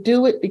he would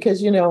do it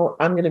because, I'm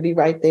going to be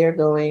right there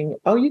going,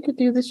 oh, you could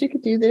do this, you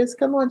could do this.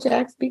 Come on,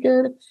 Jax, be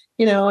good.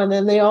 And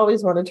then they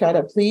always want to try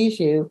to please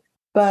you.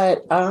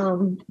 But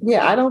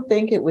I don't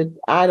think it would.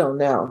 I don't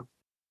know.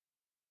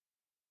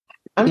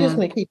 I'm just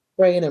going to keep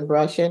spraying and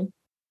brushing.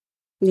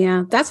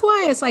 Yeah, that's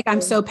why it's like I'm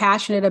so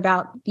passionate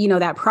about,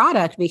 that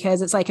product,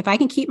 because it's like if I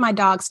can keep my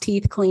dog's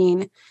teeth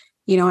clean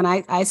And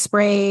I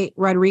spray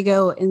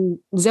Rodrigo in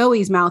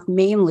Zoe's mouth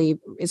mainly.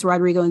 It's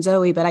Rodrigo and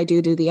Zoe, but I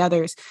do the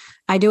others.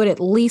 I do it at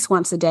least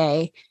once a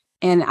day.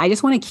 And I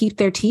just want to keep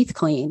their teeth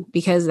clean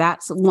because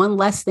that's one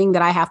less thing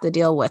that I have to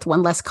deal with,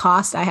 one less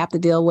cost I have to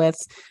deal with.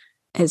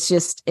 It's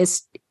just,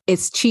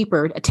 it's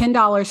cheaper.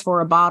 $10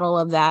 for a bottle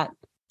of that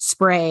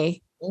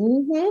spray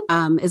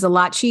is a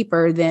lot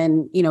cheaper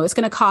than, it's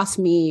going to cost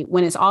me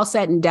when it's all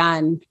said and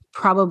done,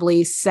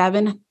 probably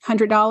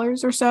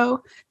 $700 or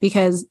so,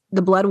 because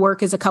the blood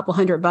work is a couple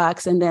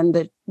 $100 and then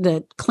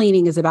the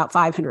cleaning is about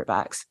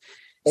 $500.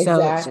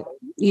 Exactly.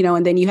 So,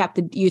 and then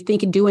you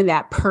think of doing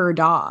that per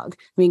dog.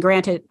 I mean,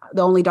 granted,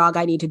 the only dog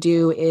I need to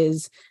do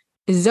is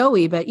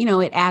Zoe, but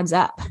it adds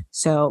up.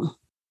 So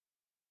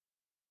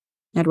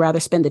I'd rather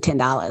spend the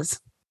 $10.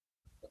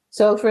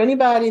 So for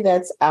anybody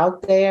that's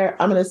out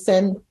there, I'm going to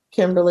send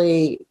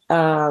Kimberly,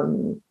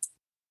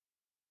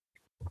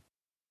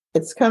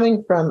 it's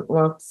coming from,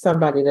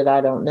 somebody that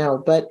I don't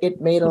know, but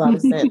it made a lot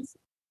of sense.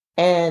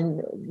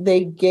 And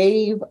they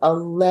gave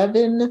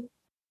 11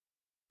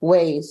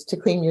 ways to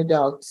clean your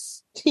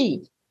dog's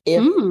teeth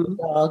if the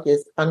dog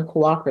is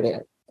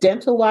uncooperative.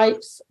 Dental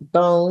wipes,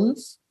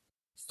 bones,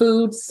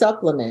 food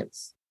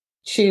supplements,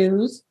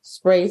 chews,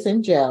 sprays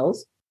and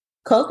gels,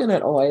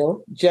 coconut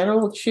oil,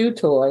 general chew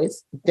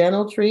toys,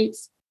 dental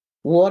treats,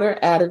 water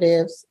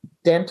additives,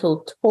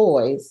 dental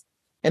toys,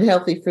 and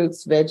healthy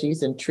fruits,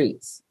 veggies, and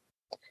treats.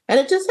 And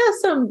it just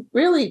has some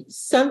really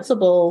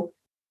sensible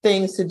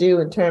things to do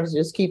in terms of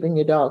just keeping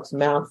your dog's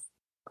mouth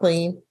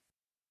clean.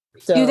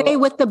 So, do they,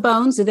 with the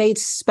bones, do they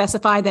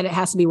specify that it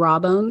has to be raw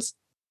bones?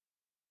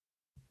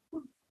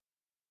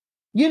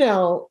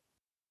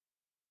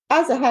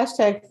 As a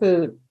hashtag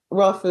food,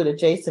 raw food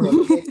adjacent,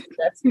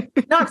 that's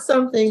not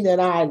something that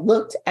I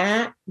looked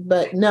at,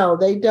 but no,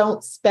 they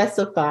don't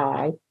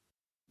specify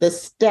the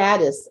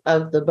status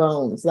of the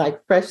bones,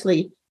 like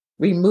freshly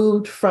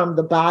removed from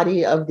the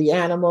body of the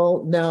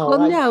animal. No.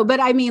 Well, no, but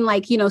I mean,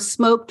 like,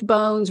 smoked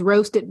bones,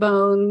 roasted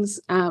bones,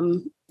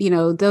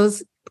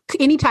 those,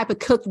 any type of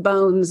cooked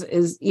bones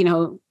is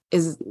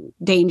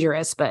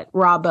dangerous, but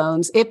raw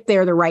bones, if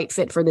they're the right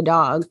fit for the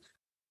dog.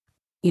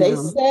 They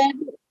said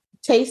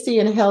tasty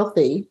and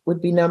healthy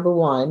would be number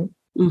one,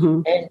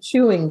 and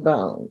chewing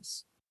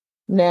bones.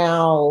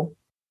 Now,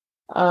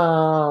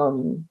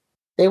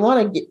 they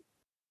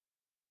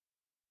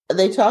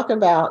talk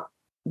about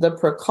the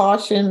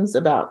precautions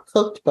about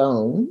cooked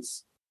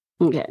bones.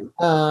 Okay.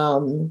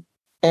 And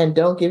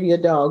don't give your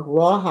dog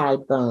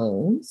rawhide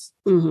bones.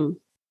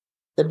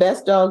 The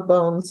best dog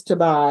bones to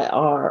buy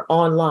are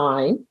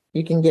online.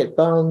 You can get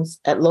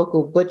bones at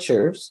local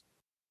butchers,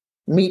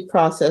 meat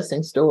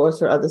processing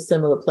stores, or other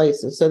similar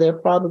places. So they're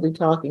probably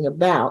talking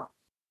about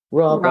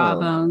raw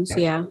bones.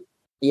 Yeah.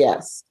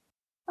 Yes.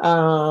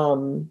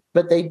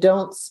 But they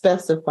don't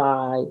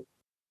specify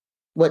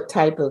what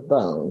type of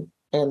bone.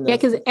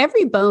 Because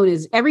every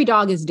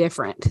dog is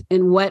different,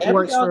 and what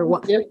works for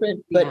what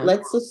different. But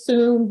let's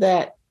assume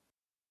that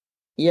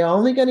you're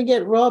only going to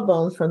get raw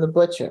bones from the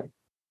butcher.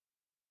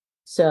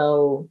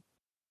 So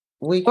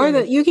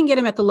you can get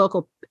them at the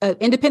local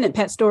independent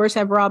pet stores.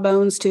 Have raw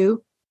bones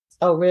too.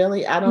 Oh,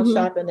 really? I don't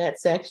shop in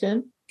that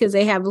section because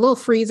they have little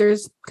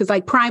freezers. Because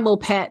like Primal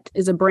Pet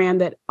is a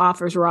brand that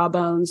offers raw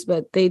bones,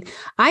 but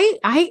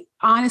I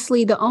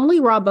honestly, the only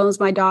raw bones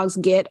my dogs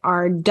get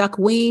are duck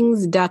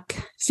wings, duck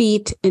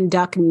feet, and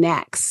duck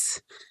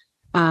necks.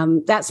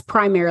 That's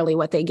primarily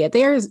what they get.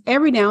 There's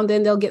every now and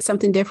then they'll get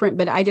something different,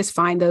 but I just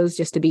find those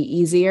just to be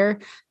easier.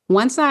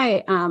 Once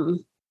I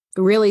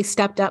really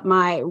stepped up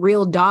my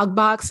Real Dog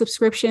Box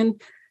subscription,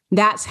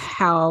 that's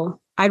how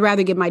I'd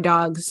rather give my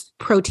dogs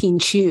protein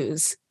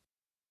chews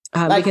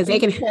because they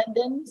can.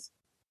 Tendons?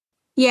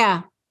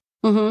 Yeah.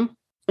 And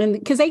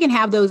because they can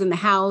have those in the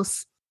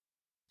house.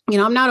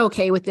 I'm not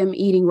okay with them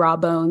eating raw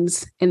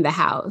bones in the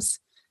house.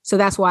 So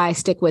that's why I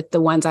stick with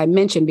the ones I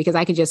mentioned, because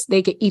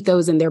they could eat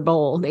those in their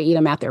bowl. They eat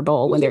them at their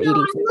bowl when they're eating.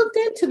 I looked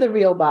into the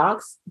Real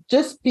Box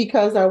just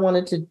because I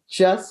wanted to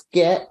just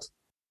get,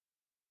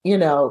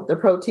 the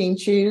protein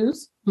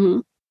chews.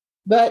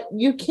 But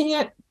you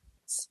cannot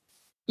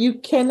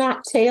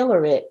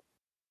tailor it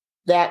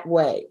that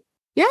way.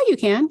 Yeah, you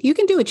can. You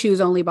can do a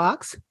choose only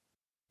box.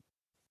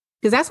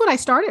 Because that's what I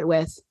started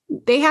with.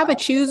 They have a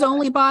choose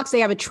only box, they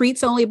have a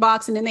treats only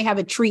box, and then they have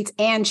a treats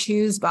and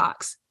choose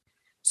box.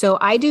 So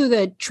I do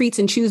the treats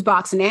and choose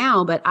box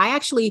now, but I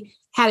actually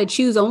had a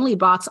choose only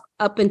box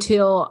up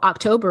until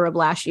October of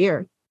last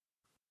year.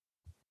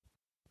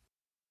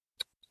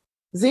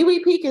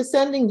 Ziwi Peak is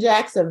sending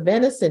Jax a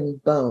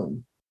venison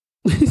bone.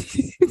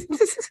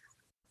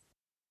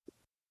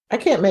 I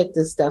can't make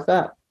this stuff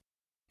up.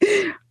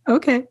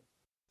 Okay.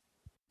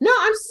 No,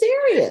 I'm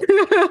serious.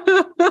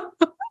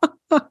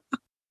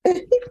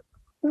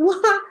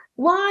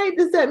 Why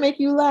does that make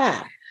you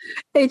laugh?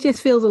 It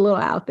just feels a little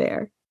out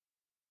there.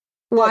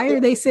 Why are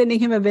they sending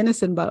him a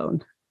venison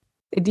bone?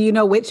 Do you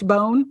know which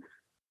bone?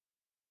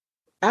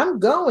 I'm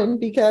going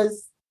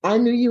because I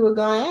knew you were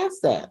going to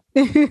ask that.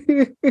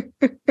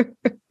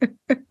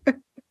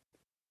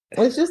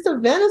 It's just a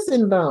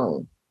venison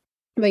bone.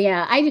 But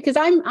yeah,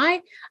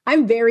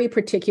 I'm very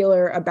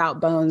particular about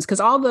bones because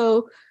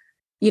although,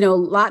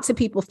 lots of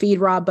people feed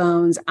raw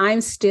bones,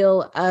 I'm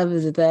still of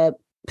the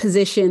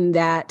position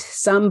that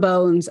some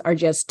bones are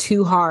just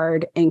too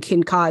hard and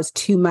can cause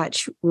too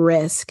much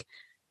risk,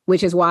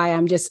 which is why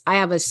I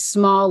have a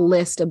small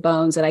list of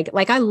bones that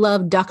I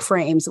love duck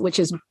frames, which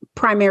is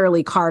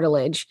primarily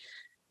cartilage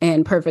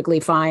and perfectly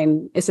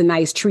fine. It's a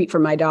nice treat for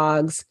my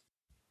dogs.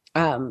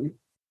 And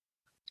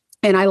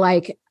I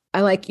like,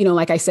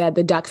 like I said,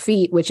 the duck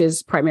feet, which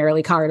is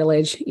primarily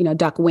cartilage,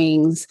 duck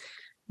wings,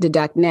 the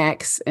duck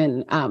necks.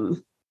 And,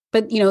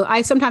 but,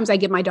 sometimes I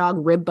give my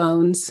dog rib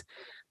bones,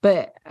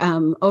 but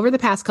over the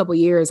past couple of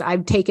years,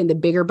 I've taken the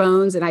bigger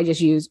bones and I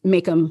just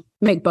make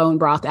bone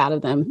broth out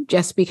of them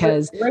just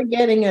because. We're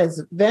getting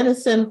as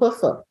venison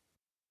hoofa.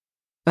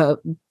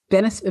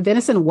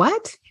 Venison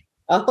what?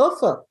 A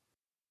hoofa.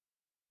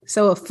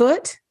 So a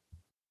foot?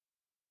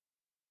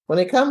 When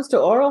it comes to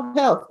oral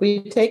health,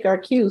 we take our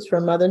cues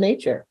from Mother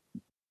Nature.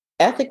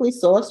 Ethically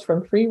sourced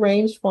from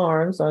free-range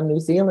farms on New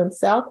Zealand's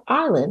South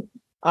Island,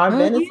 our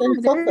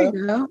venison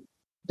hoofa.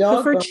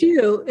 For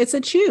chew. It's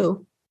a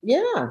chew.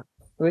 Yeah.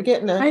 We're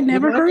getting I'd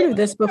never heard of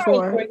this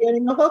before. We're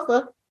getting a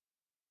hoofa.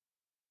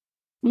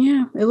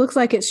 Yeah, it looks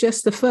like it's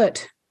just the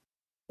foot.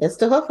 It's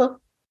the hoofa.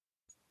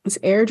 It's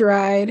air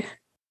dried.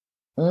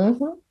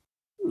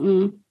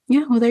 Mm-hmm.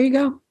 Yeah, well, there you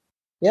go.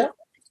 Yep.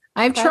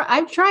 I've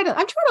tried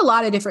a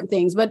lot of different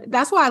things, but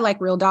that's why I like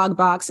Real Dog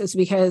Box is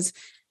because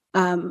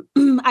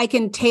I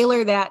can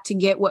tailor that to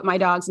get what my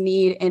dogs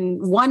need.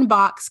 And one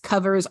box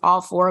covers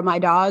all 4 of my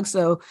dogs.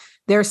 So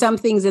there are some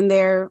things in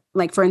there,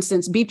 like for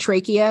instance, beef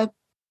trachea.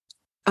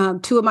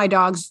 2 of my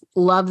dogs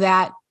love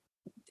that.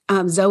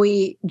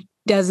 Zoe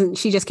doesn't,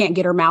 she just can't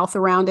get her mouth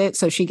around it.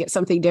 So she gets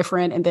something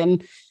different. And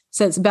then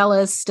since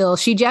Bella's still,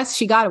 she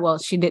got it. Well,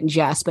 she didn't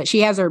just, but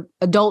she has her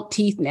adult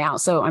teeth now.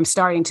 So I'm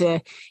starting to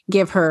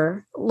give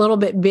her a little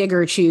bit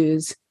bigger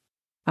chews.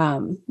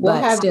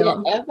 But have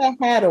still, you ever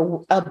had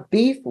a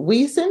beef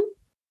Wheeson?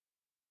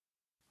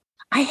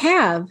 I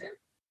have.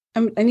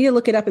 I need to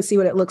look it up and see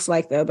what it looks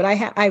like though. But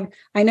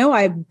I know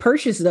I've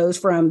purchased those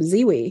from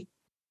Ziwi.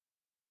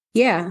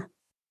 Yeah.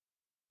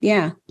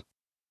 Yeah.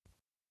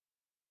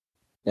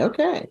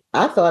 Okay.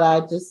 I thought I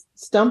just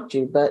stumped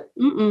you, but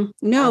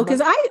no,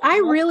 because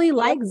I really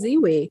like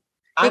Ziwi.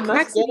 I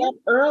must get up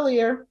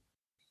earlier.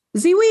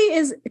 Ziwi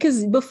is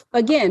because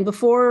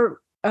before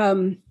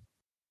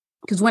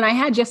because when I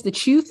had just the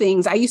chew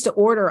things, I used to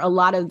order a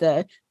lot of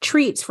the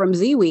treats from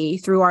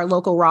Ziwi through our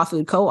local raw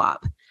food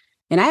co-op,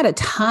 and I had a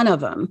ton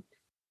of them.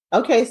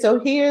 Okay, so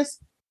here's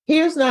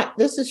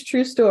this is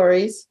True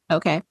Stories.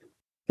 Okay.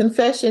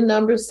 Confession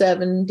number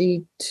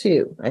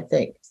 72, I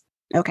think.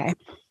 Okay.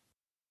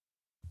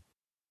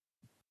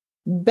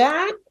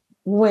 Back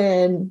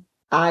when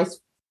I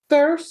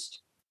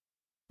first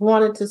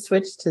wanted to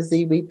switch to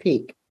Ziwi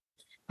Peak,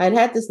 I'd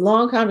had this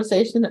long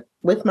conversation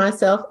with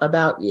myself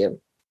about you.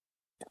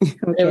 Okay.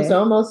 It was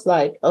almost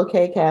like,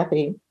 okay,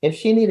 Kathy, if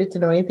she needed to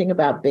know anything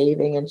about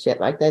bathing and shit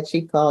like that,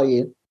 she'd call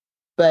you.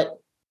 But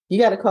you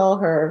got to call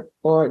her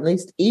or at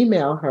least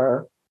email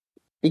her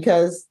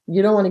because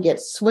you don't want to get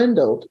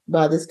swindled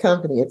by this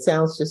company. It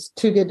sounds just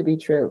too good to be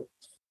true.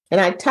 And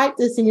I typed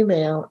this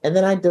email and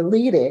then I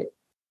deleted it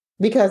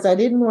because I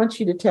didn't want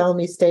you to tell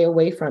me stay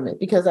away from it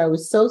because I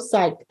was so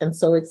psyched and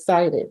so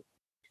excited.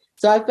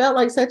 So I felt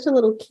like such a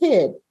little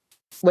kid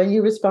when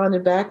you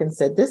responded back and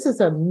said, this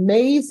is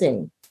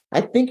amazing. I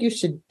think you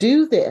should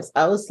do this.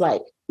 I was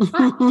like,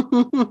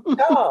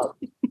 oh,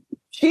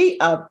 she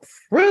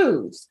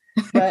approves.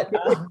 But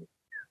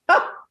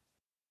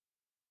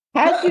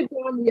had you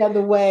gone the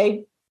other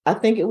way, I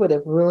think it would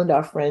have ruined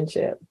our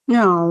friendship.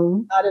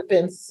 No. I'd have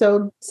been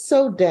so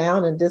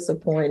down and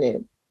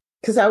disappointed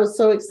because I was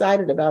so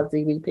excited about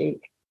Ziwi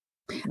Peak.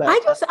 But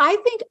I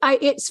think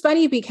it's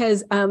funny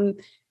because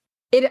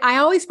I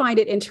always find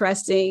it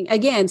interesting.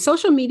 Again,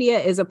 social media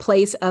is a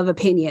place of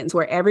opinions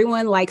where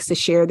everyone likes to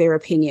share their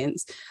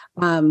opinions.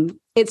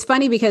 It's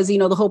funny because,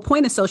 the whole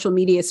point of social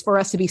media is for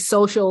us to be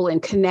social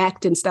and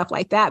connect and stuff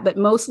like that. But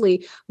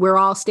mostly we're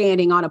all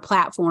standing on a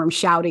platform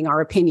shouting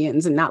our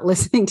opinions and not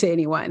listening to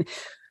anyone.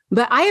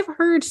 But I have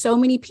heard so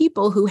many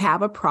people who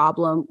have a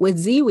problem with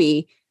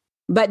Ziwi,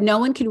 but no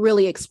one can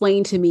really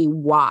explain to me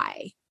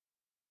why.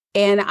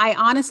 And I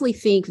honestly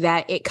think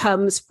that it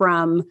comes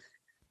from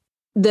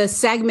the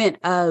segment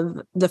of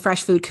the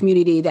fresh food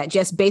community that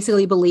just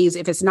basically believes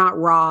if it's not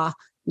raw,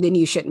 then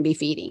you shouldn't be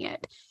feeding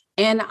it.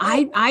 And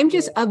I'm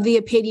just of the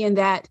opinion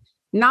that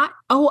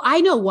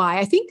I know why.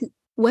 I think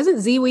wasn't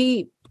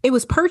Ziwi, it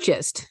was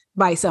purchased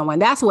by someone.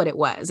 That's what it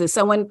was. Is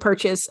someone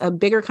a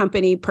bigger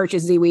company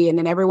purchased Ziwi, and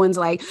then everyone's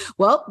like,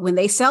 well, when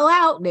they sell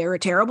out, they're a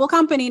terrible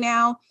company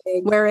now.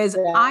 Exactly. Whereas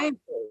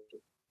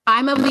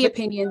I'm of the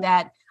opinion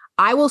that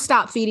I will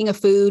stop feeding a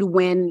food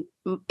when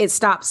it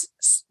stops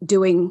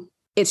doing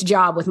its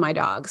job with my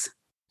dogs.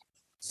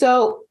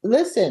 So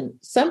listen,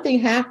 something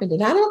happened,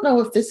 and I don't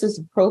know if this is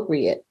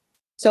appropriate.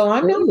 So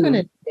I'm not going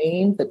to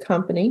name the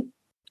company.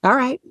 All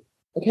right.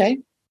 Okay.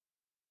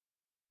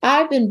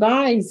 I've been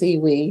buying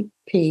Ziwi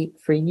Pete,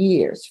 for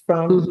years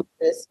from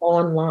this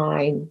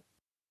online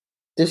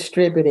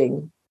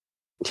distributing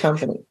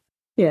company.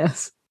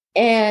 Yes.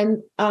 And,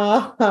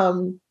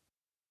 when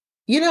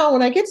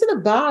I get to the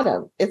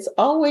bottom, it's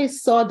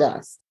always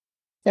sawdust.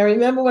 Now,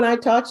 remember when I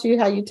taught you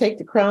how you take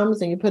the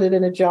crumbs and you put it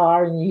in a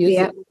jar and you use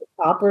it as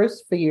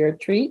toppers for your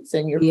treats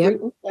and your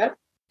fruit and stuff?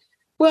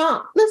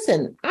 Well,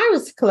 listen, I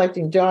was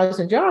collecting jars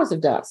and jars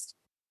of dust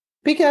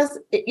because,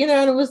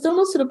 and it was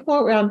almost to the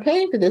point where I'm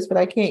paying for this, but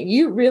I can't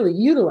really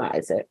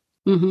utilize it.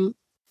 Mm-hmm.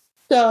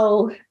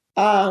 So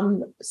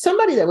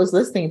somebody that was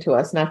listening to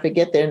us, and I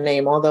forget their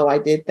name, although I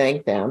did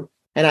thank them,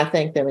 and I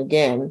thank them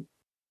again,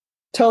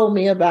 told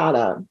me about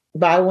a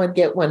buy one,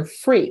 get one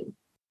free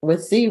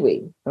with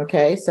ZWE.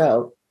 Okay.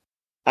 So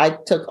I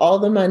took all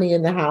the money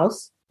in the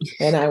house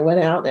and I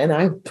went out and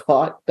I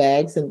bought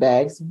bags and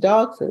bags of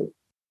dog food.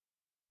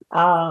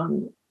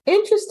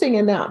 Interesting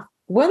enough,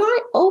 when I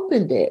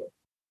opened it,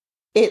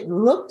 it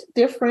looked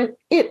different.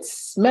 It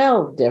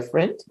smelled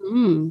different.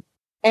 And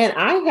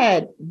I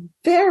had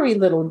very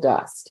little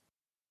dust.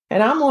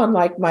 And I'm on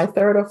like my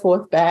third or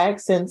fourth bag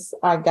since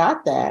I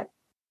got that.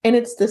 And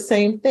it's the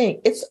same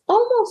thing. It's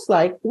almost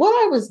like what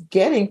I was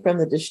getting from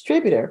the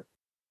distributor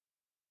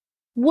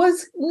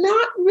was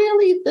not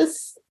really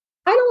this.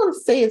 I don't want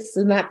to say it's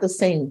not the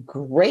same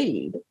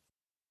grade,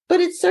 but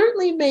it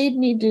certainly made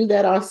me do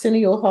that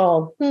Arsenio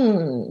Hall.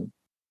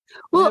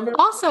 Well,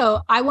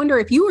 also, I wonder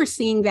if you were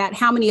seeing that,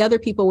 how many other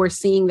people were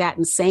seeing that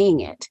and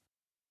saying it?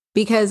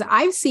 Because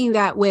I've seen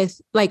that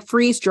with like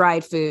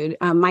freeze-dried food.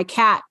 My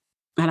cat,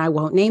 and I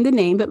won't name the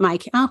name, but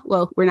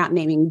we're not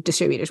naming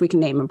distributors. We can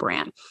name a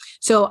brand.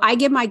 So I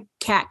give my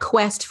cat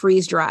Quest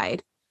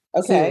freeze-dried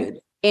food.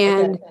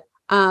 And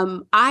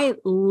I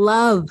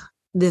love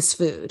this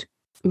food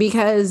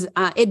because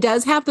it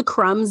does have the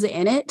crumbs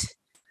in it.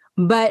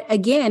 But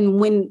again,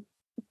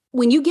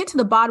 when you get to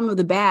the bottom of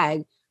the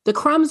bag, the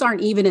crumbs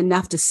aren't even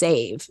enough to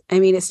save. I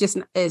mean,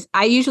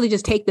 I usually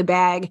just take the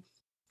bag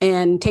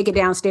and take it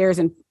downstairs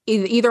and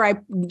either I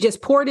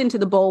just pour it into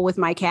the bowl with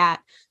my cat.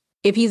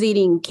 If he's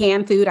eating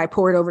canned food, I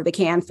pour it over the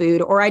canned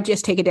food, or I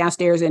just take it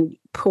downstairs and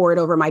pour it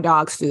over my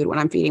dog's food when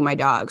I'm feeding my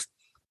dogs.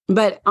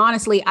 But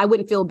honestly, I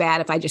wouldn't feel bad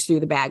if I just threw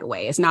the bag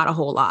away. It's not a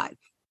whole lot.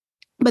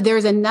 But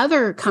there's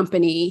another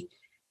company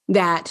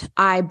that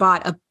I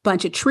bought a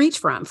bunch of treats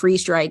from,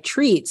 freeze-dried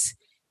treats.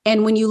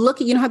 And when you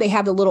look at, how they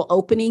have the little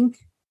opening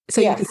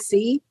so you can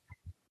see.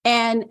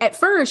 And at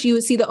first you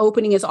would see the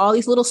opening as all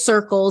these little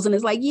circles and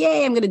it's like,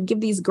 yay, I'm going to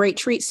give these great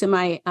treats to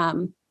my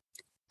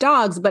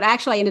dogs. But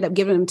actually I ended up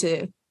giving them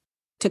to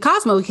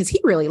Cosmo because he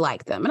really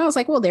liked them. And I was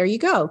like, well, there you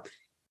go.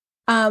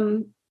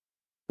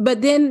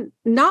 But then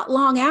not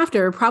long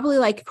after,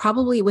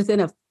 probably within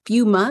a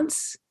few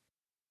months,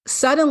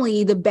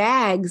 suddenly the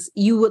bags,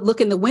 you would look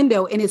in the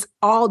window and it's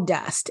all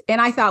dust. And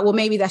I thought, well,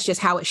 maybe that's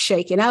just how it's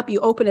shaken up. You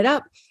open it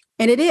up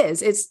and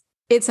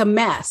it's a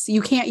mess.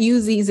 You can't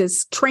use these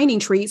as training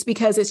treats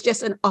because it's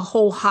just a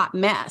whole hot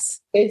mess.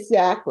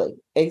 Exactly.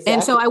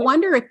 And so I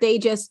wonder if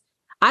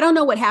I don't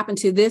know what happened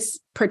to this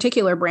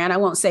particular brand. I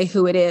won't say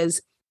who it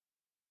is.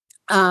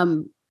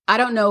 I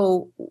don't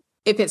know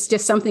if it's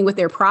just something with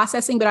their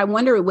processing, but I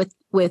wonder with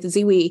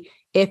ZWE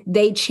if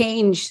they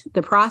changed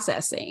the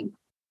processing.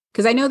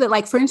 Because I know that,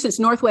 like, for instance,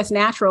 Northwest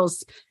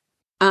Naturals,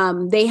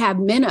 they have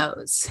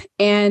minnows.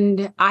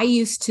 And I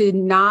used to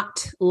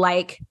not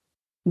like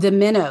the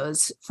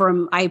minnows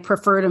I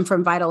preferred them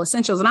from Vital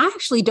Essentials. And I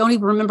actually don't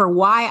even remember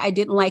why I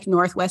didn't like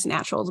Northwest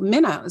Naturals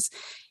minnows.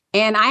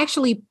 And I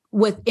actually,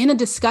 within a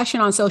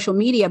discussion on social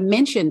media,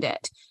 mentioned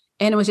it.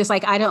 And it was just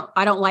like, I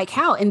don't like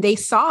how, and they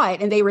saw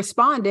it and they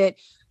responded,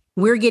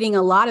 we're getting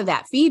a lot of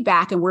that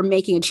feedback and we're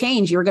making a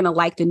change. You're going to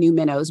like the new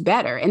minnows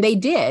better. And they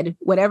did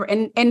whatever.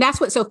 And that's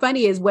what's so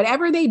funny is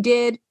whatever they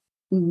did,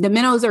 the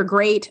minnows are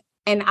great.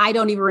 And I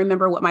don't even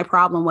remember what my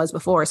problem was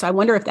before. So I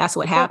wonder if that's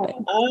what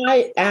happened.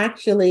 I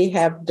actually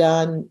have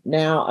done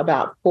now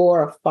about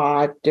 4 or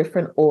 5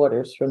 different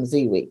orders from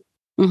ZWE.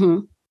 Mm-hmm.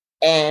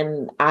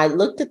 And I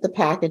looked at the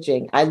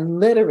packaging. I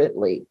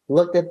literally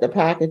looked at the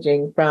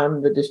packaging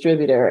from the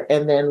distributor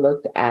and then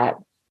looked at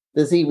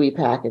the ZWE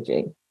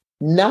packaging.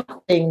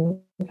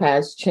 Nothing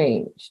has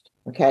changed.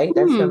 Okay.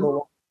 That's number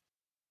one.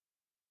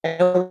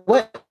 And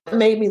what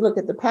made me look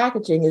at the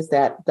packaging is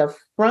that the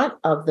front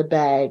of the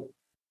bag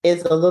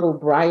is a little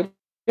brighter,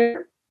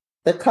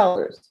 the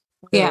colors.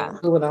 Yeah.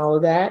 And all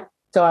of that.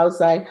 So I was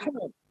like,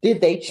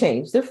 did they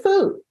change the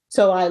food?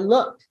 So I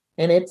looked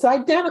and it's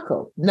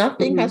identical.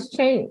 Nothing has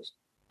changed,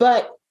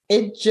 but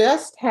it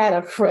just had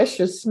a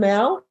fresher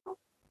smell,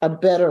 a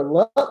better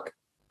look.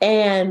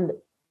 And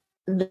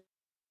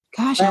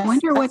gosh, I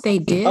wonder what they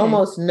did.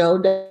 Almost no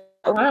doubt.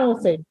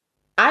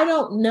 I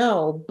don't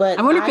know, but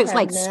I wonder if it's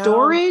like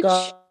storage.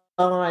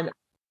 Because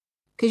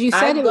you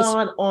said it was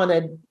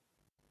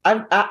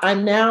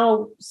I'm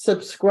now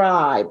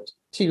subscribed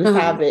to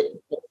have it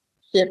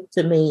shipped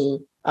to me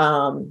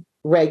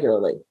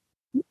regularly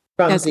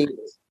from ZWE.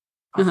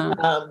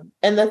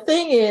 And the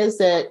thing is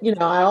that,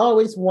 I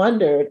always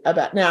wondered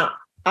about, now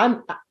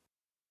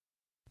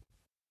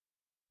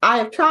I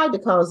have tried to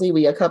call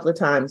Ziwi a couple of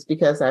times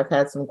because I've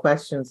had some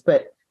questions,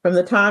 but from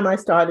the time I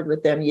started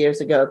with them years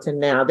ago to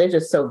now, they're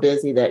just so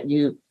busy that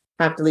you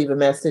have to leave a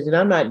message. And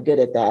I'm not good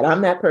at that.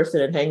 I'm that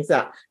person that hangs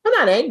up. I'm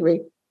not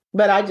angry,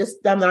 but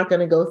I'm not going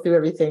to go through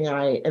everything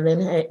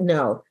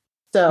no.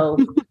 So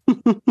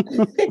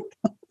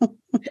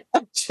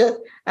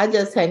I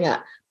just hang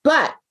up.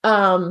 But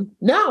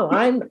no,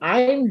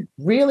 I'm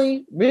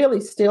really,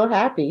 really still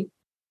happy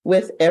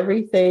with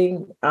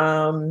everything.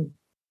 My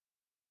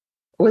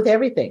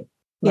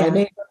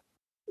neighbor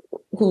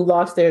who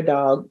lost their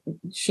dog,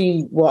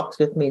 she walks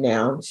with me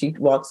now. She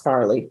walks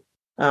Harley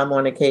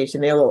on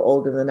occasion. They're a little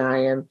older than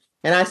I am.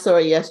 And I saw her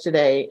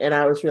yesterday and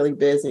I was really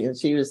busy and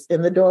she was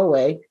in the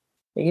doorway.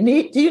 Do you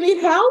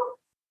need help?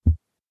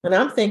 And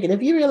I'm thinking,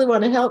 if you really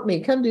want to help me,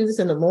 come do this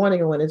in the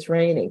morning or when it's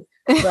raining.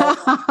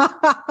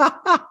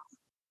 But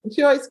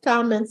she always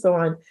comments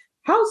on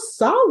how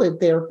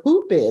solid their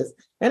poop is.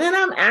 And then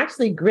I'm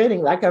actually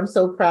grinning like I'm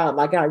so proud,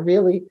 like I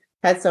really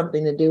had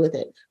something to do with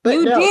it. But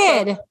you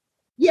did.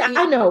 Yeah,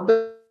 I know,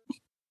 but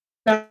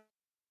not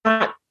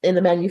in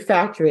the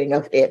manufacturing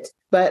of it.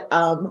 But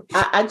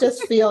I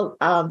just feel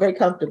very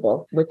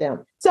comfortable with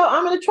them. So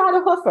I'm going to try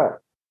to hoof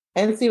her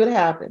and see what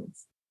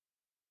happens.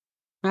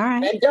 All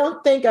right. I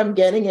don't think I'm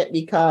getting it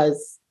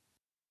because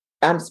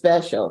I'm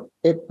special.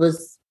 It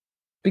was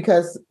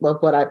because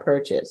of what I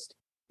purchased.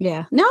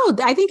 Yeah. No,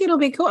 I think it'll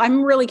be cool.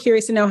 I'm really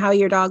curious to know how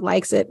your dog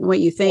likes it and what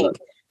you think.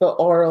 For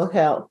oral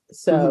health.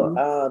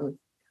 So,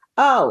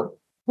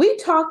 we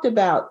talked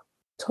about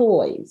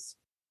toys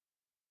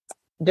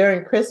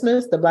during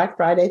Christmas, the Black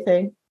Friday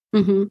thing.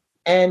 Mm-hmm.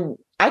 And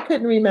I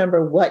couldn't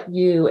remember what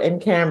you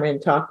and Cameron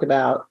talked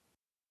about,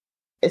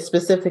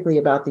 specifically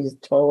about these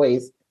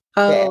toys.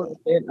 Oh,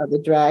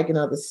 the dragon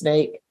or the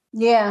snake.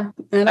 Yeah.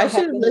 I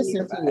should have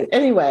listened to you.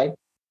 Anyway.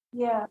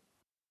 Yeah.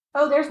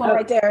 Oh, there's one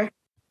right there.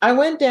 I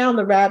went down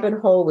the rabbit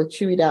hole with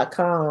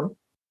Chewy.com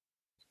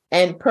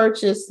and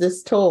purchased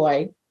this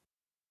toy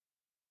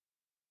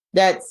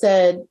that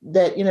said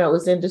that, it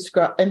was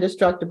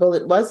indestructible.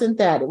 It wasn't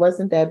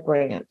that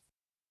brand.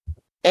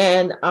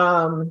 And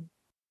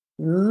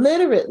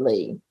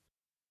literally,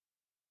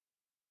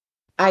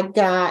 I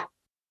got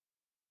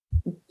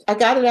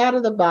it out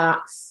of the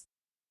box.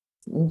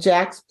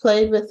 Jax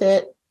played with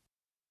it,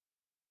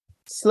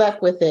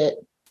 slept with it,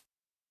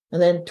 and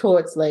then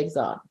tore its legs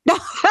off. Yeah.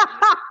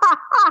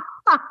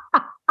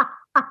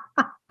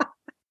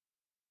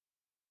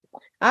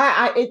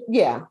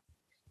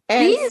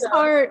 And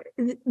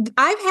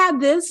I've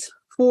had this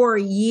for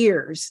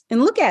years,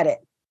 and look at it.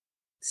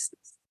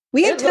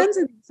 We have tons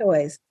of these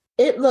toys.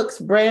 It looks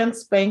brand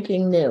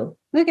spanking new.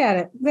 Look at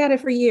it. We've had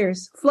it for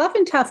years. Fluff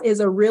and Tough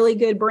is a really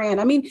good brand.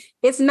 I mean,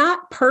 it's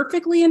not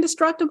perfectly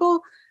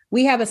indestructible.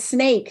 We have a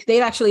snake.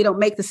 They actually don't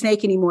make the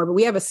snake anymore, but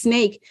we have a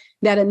snake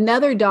that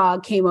another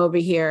dog came over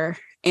here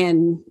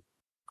and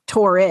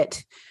tore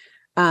it.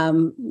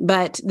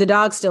 But the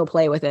dogs still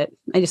play with it.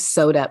 I just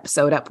sewed up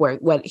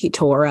what he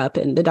tore up,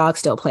 and the dogs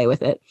still play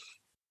with it.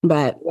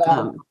 But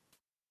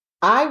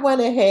I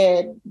went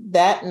ahead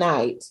that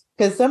night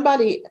because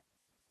somebody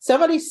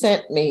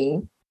sent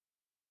me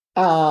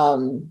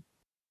an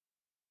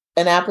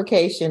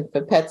application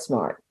for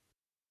PetSmart.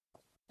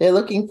 They're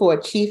looking for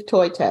a chief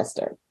toy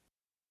tester.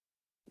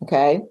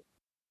 Okay.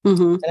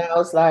 Mm-hmm. And I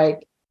was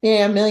like,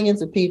 yeah,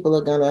 millions of people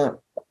are gonna,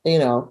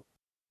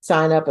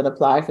 sign up and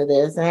apply for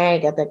this. I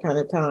ain't got that kind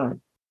of time.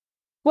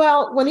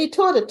 Well, when he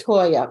tore the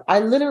toy up, I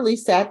literally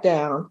sat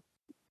down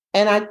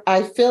and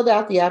I filled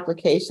out the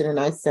application and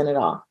I sent it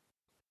off.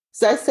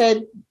 So I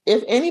said,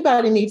 if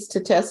anybody needs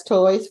to test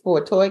toys for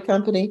a toy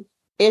company,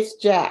 it's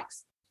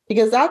Jax.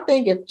 Because I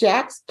think if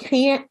Jax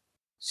can't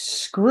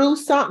screw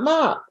something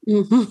up,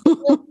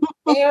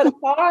 tear it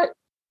apart,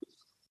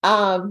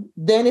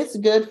 then it's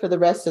good for the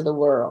rest of the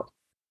world.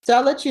 So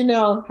I'll let you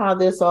know how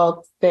this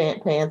all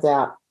pans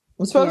out.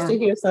 I'm supposed to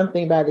hear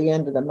something by the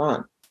end of the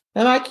month.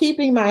 Am I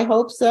keeping my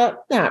hopes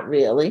up? Not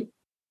really,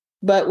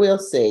 but we'll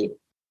see.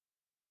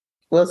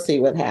 We'll see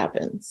what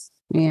happens.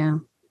 Yeah.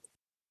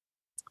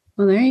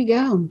 Well, there you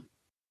go.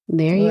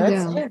 There you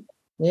go. It.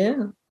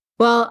 Yeah.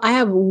 Well, I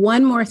have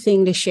one more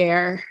thing to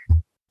share.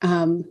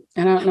 And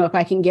I don't know if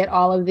I can get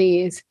all of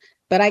these,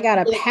 but I got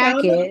a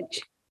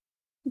package.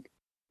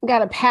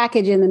 Got a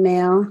package in the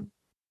mail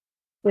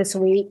this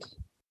week.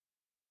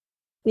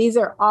 These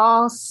are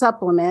all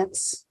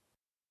supplements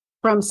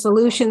from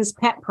Solutions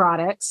Pet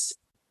Products.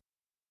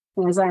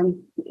 There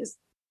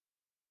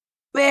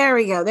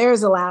we go.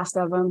 There's the last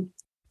of them.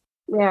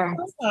 There.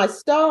 Oh, my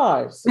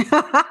stars.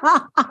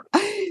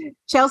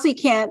 Chelsea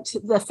Kent,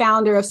 the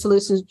founder of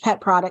Solutions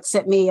Pet Products,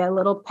 sent me a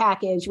little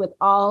package with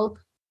all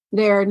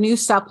their new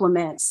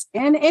supplements.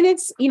 And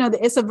it's,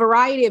 it's a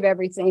variety of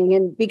everything.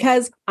 And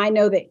because I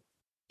know that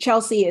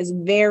Chelsea is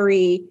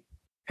very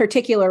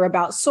particular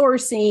about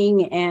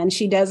sourcing and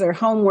she does her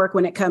homework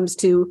when it comes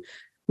to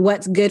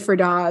what's good for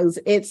dogs.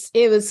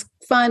 It was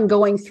fun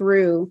going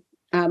through.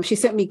 She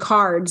sent me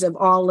cards of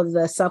all of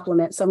the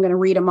supplements. So I'm going to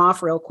read them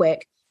off real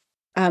quick.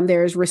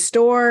 There's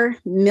Restore,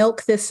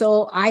 Milk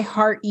Thistle, I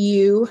Heart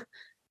You,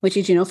 which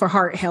is, for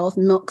heart health,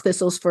 milk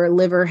thistles for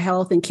liver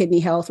health and kidney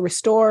health.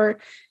 Restore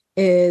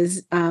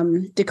is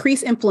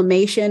decrease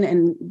inflammation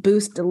and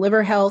boost the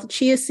liver health.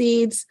 Chia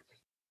seeds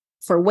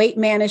for weight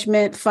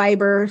management,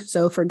 fiber,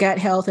 so for gut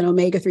health and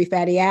omega-3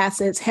 fatty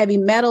acids. Heavy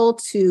metal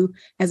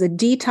as a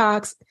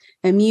detox,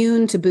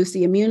 immune to boost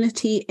the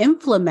immunity.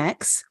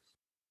 Inflamex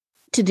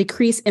to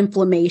decrease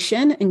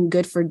inflammation and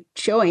good for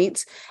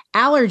joints.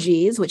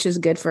 Allergies, which is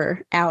good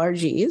for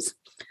allergies.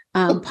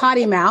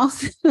 Potty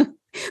mouth,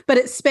 but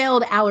it's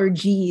spelled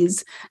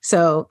allergies.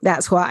 So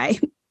that's why,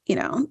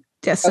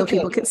 just so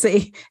people can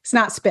see it's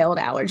not spelled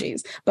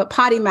allergies, but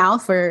potty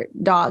mouth for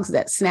dogs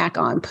that snack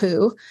on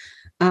poo.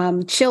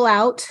 Chill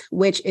out,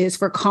 which is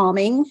for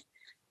calming.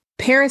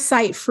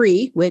 Parasite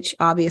free, which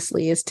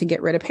obviously is to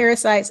get rid of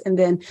parasites. And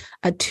then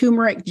a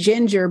turmeric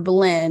ginger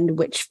blend,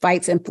 which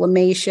fights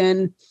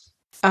inflammation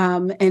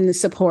and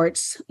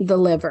supports the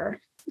liver.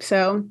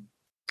 So,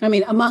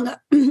 among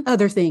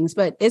other things,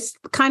 but it's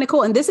kind of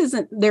cool. And this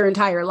isn't their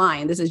entire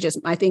line. This is just,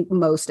 I think,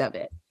 most of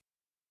it.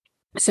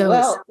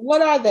 So,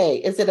 what are they?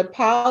 Is it a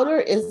powder?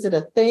 Is it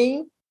a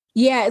thing?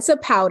 Yeah, it's a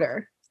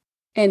powder.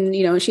 And,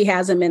 she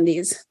has them in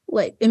these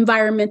like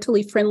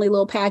environmentally friendly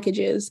little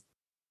packages.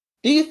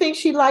 Do you think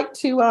she'd like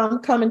to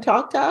come and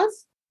talk to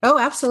us? Oh,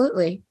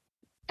 absolutely.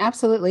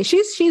 Absolutely.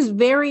 She's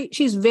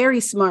very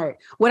smart.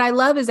 What I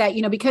love is that,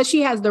 because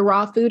she has the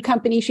raw food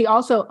company, she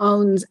also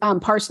owns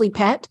Parsley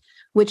Pet,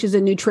 which is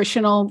a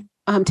nutritional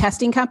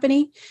testing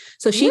company.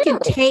 So she can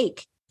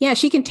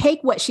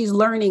take what she's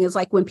learning is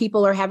like when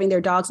people are having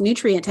their dogs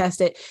nutrient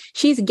tested,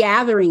 she's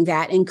gathering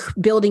that and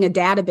building a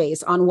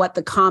database on what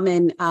the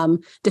common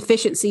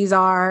deficiencies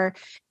are.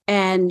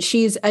 And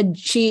she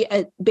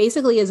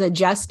basically is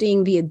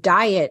adjusting the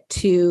diet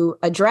to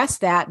address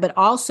that. But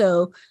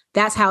also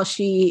that's how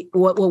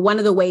one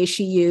of the ways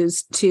she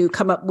used to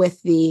come up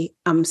with the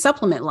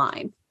supplement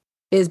line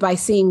is by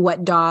seeing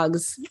what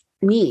dogs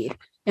need.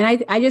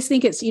 And I just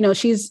think it's,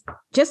 she's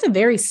just a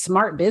very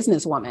smart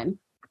businesswoman.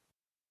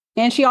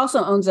 And she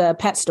also owns a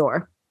pet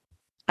store.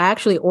 I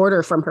actually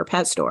order from her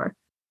pet store.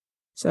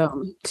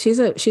 So she's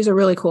a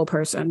really cool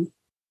person.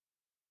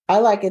 I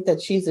like it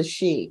that she's a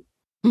she.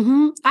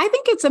 Mm-hmm. I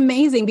think it's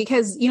amazing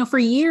because, for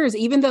years,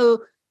 even though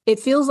it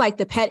feels like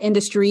the pet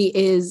industry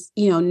is,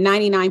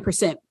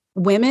 99%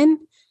 women,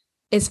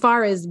 as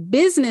far as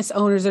business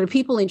owners or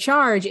people in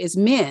charge is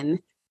men.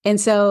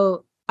 And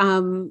so,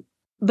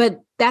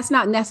 but that's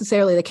not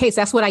necessarily the case.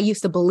 That's what I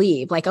used to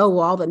believe. Like, oh,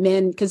 well, all the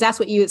men, because that's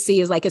what you would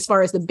see is like, as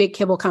far as the big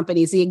kibble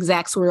companies, the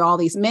execs were all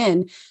these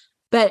men.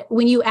 But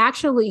when you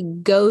actually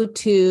go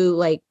to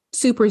like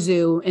Super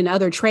Zoo and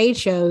other trade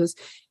shows,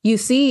 you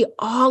see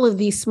all of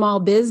these small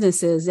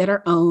businesses that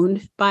are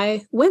owned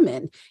by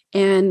women.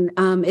 And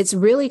it's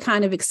really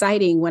kind of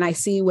exciting when I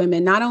see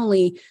women not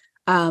only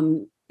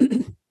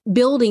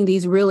building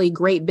these really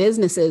great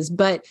businesses,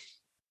 but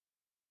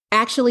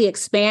actually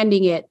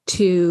expanding it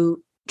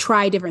to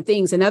try different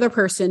things. Another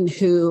person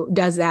who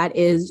does that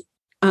is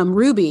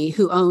Ruby,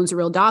 who owns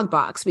Real Dog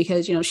Box,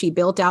 because, she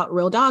built out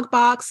Real Dog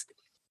Box,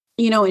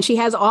 and she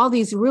has all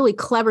these really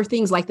clever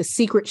things like the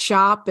secret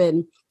shop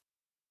and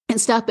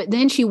stuff. But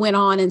then she went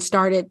on and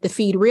started the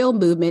Feed Real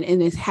movement,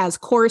 and it has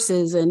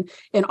courses and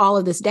all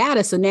of this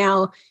data. So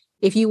now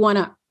if you want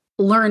to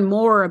learn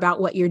more about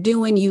what you're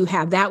doing, you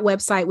have that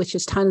website, which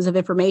is tons of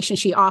information.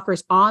 She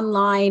offers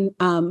online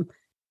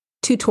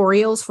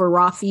tutorials for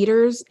raw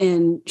feeders,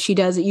 and she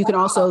does it. You can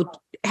also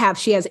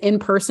she has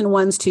in-person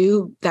ones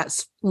too.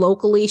 That's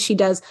locally. She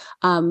does,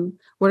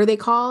 what are they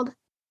called?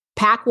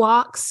 Pack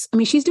walks.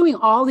 She's doing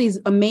all these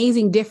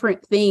amazing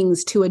different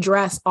things to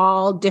address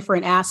all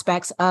different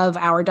aspects of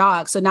our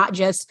dogs. So not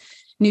just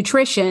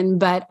nutrition,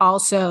 but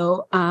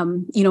also,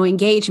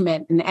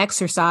 engagement and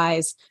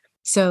exercise.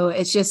 So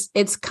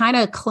it's kind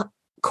of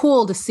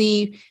cool to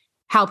see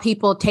how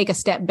people take a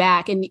step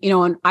back. And,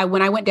 when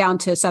I went down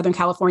to Southern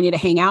California to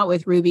hang out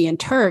with Ruby and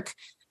Turk,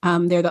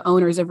 they're the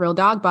owners of Real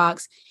Dog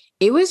Box.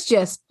 It was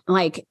just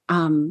like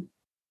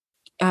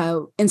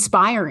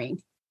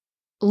inspiring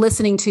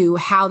listening to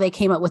how they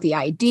came up with the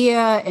idea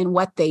and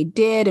what they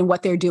did and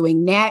what they're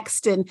doing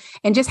next and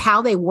just how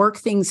they work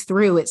things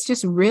through. It's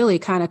just really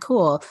kind of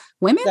cool.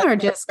 Women are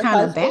just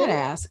kind of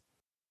badass.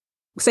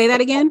 Say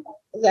that again.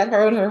 Is that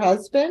her and her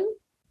husband?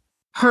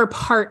 Her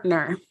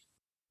partner.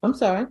 I'm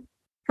sorry.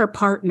 Her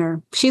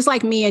partner. She's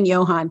like me and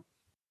Johan.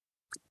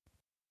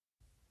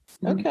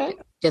 Okay.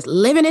 Just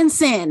living in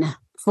sin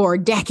for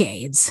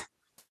decades.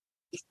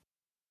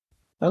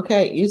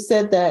 Okay. You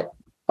said that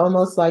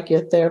almost like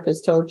your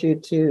therapist told you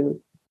to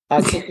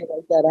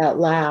articulate that out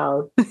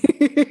loud.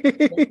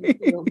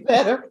 Feel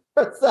better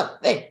or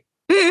something.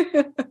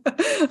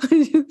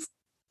 It's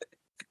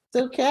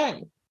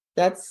okay.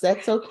 That's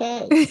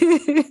okay.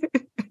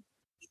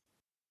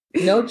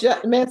 No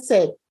judgment.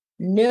 Said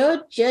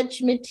no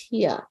judgment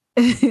here.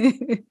 No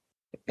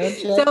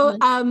So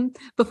judgment.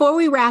 before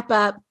we wrap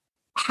up,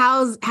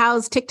 how's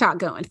TikTok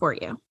going for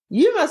you?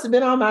 You must have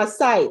been on my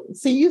site.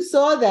 See, you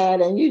saw that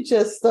and you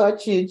just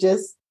thought you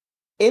just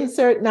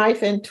insert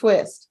knife and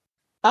twist.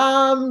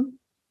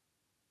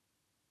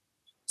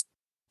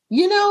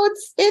 I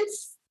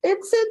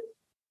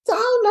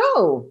don't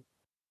know.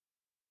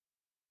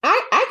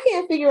 I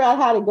can't figure out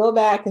how to go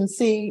back and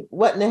see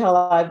what in the hell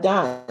I've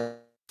done.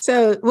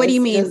 So what do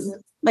you mean?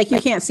 Like you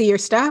can't see your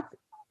stuff?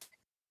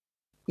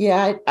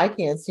 Yeah, I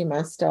can't see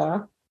my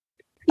stuff.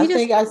 I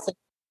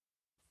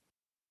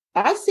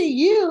see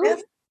you.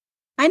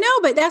 I know,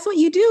 but that's what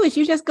you do is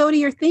you just go to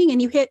your thing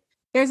and you hit,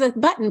 there's a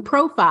button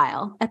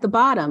profile at the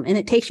bottom and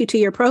it takes you to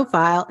your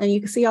profile and you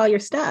can see all your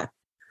stuff.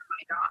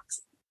 My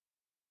dogs.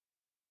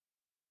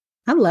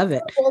 I love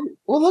it.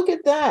 Well, look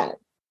at that.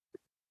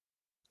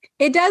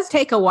 It does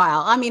take a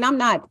while. I mean, I'm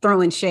not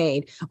throwing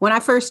shade. When I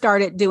first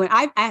started doing,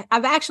 I've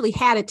actually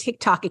had a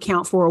TikTok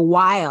account for a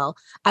while.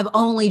 I've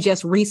only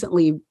just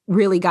recently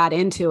really got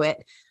into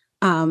it.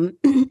 And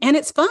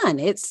it's fun.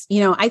 It's,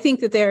 I think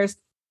that there's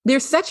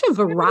such a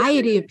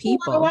variety of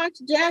people. Want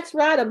to watch Jax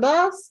ride a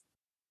bus?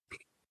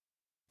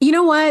 You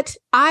know what?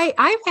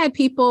 I've had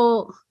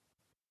people,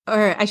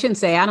 or I shouldn't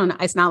say, I don't know.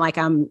 It's not like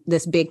I'm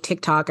this big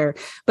TikToker,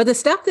 but the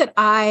stuff that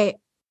I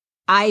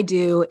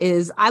do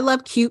is I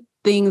love cute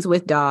things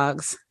with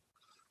dogs.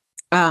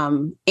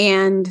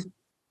 And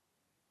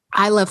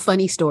I love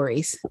funny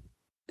stories.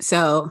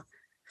 So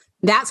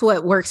that's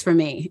what works for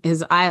me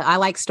is I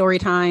like story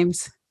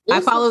times.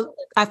 I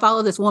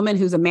follow this woman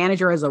who's a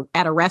manager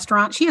at a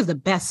restaurant. She has the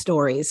best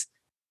stories.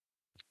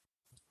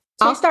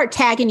 I'll start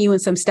tagging you in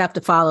some stuff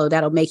to follow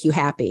that'll make you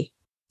happy.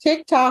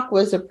 TikTok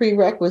was a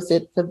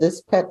prerequisite for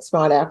this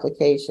PetSmart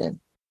application.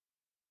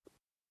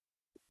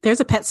 There's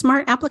a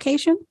PetSmart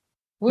application?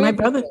 My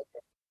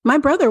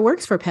brother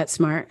works for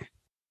PetSmart.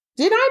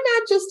 Did I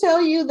not just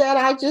tell you that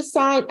I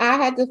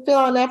had to fill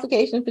out an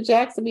application for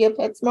Jax to be a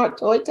PetSmart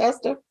toy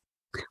tester?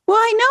 Well,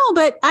 I know,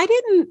 but I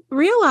didn't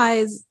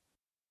realize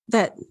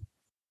that.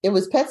 It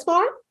was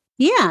PetSmart?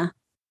 Yeah.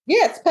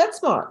 Yeah, it's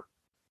PetSmart.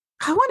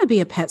 I want to be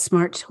a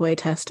PetSmart toy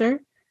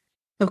tester.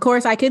 Of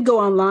course, I could go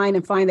online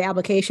and find the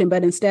application,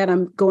 but instead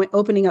I'm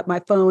opening up my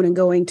phone and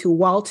going to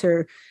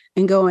Walter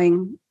and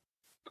going,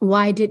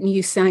 why didn't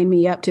you sign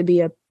me up to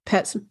be a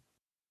PetSmart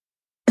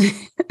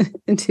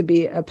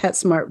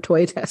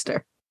toy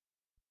tester?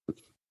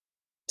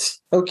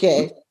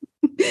 Okay.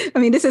 I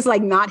mean, this is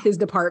like not his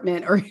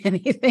department or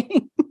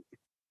anything.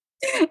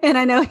 And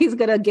I know he's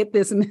going to get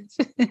this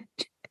message.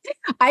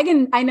 I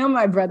know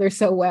my brother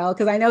so well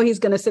because I know he's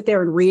going to sit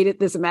there and read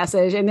this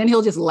message and then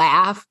he'll just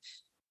laugh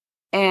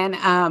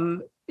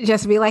and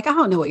just be like, I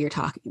don't know what you're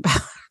talking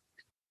about.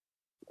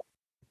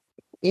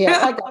 Yeah,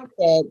 like I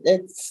said,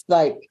 it's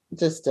like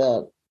just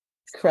a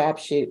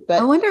crapshoot.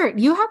 But I wonder,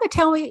 you have to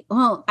tell me,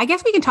 well, I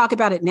guess we can talk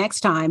about it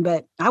next time,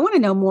 but I want to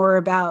know more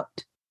about,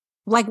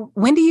 like,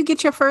 when do you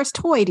get your first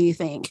toy, do you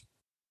think?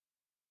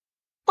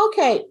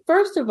 Okay,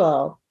 first of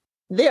all,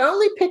 they're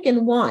only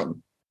picking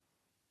one.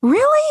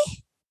 Really?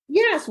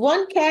 Yes,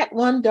 one cat,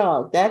 one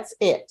dog. That's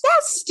it.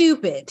 That's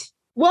stupid.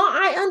 Well,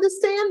 I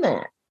understand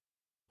that.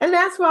 And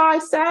that's why I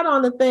sat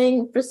on the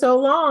thing for so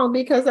long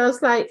because I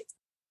was like,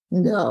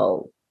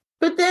 no.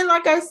 But then,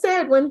 like I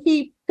said, when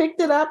he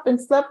picked it up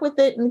and slept with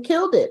it and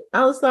killed it,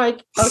 I was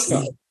like,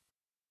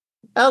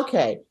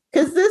 okay.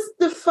 Because this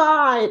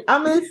defied,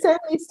 I'm going to send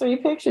these 3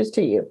 pictures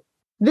to you.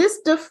 This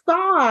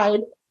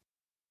defied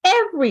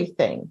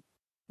everything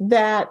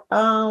that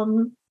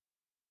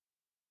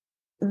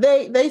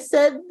they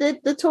said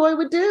that the toy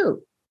would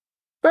do.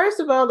 First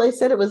of all, they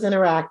said it was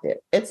interactive.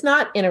 It's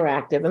not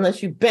interactive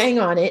unless you bang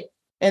on it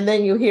and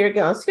then you hear it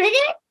go, swing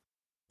it.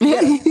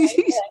 Bang,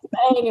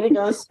 and it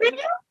goes, swing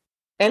it.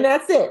 And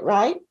that's it,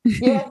 right?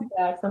 Yes,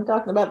 Jax, I'm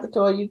talking about the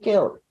toy you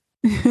killed.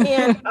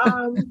 And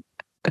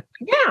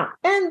yeah.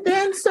 And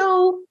then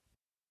so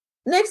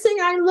next thing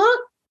I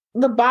looked,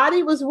 the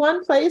body was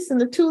one place and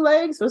the 2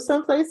 legs were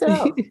someplace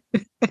else.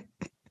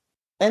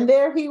 And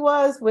there he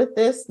was with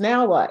this.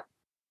 Now what?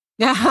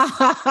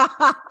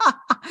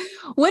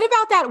 What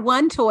about that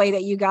one toy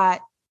that you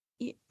got?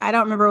 I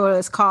don't remember what it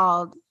was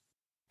called.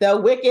 The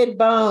Wicked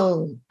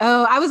Bone.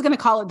 Oh, I was going to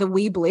call it the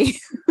Weebly.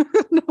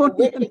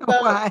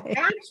 Why.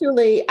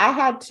 Actually, I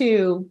had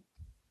to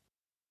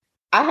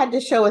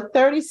show a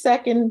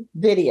 30-second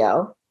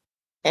video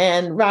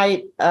and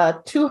write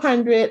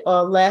 200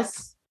 or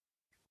less,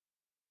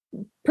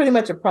 pretty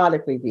much a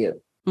product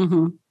review.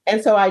 Mm-hmm.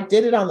 And so I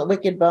did it on the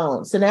Wicked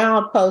Bone. So now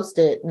I'll post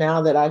it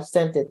now that I've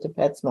sent it to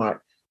PetSmart.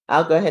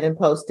 I'll go ahead and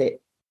post it.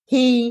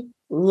 He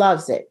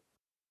loves it.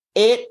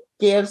 It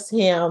gives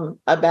him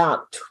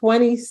about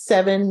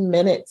 27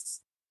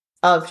 minutes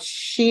of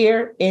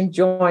sheer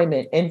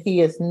enjoyment, and he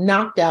is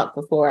knocked out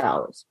for 4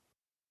 hours.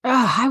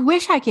 Oh, I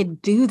wish I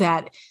could do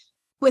that.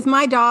 With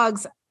my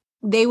dogs,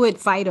 they would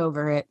fight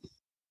over it.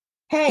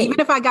 Hey, even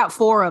if I got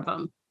 4 of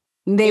them,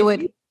 they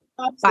would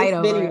fight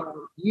over it.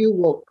 You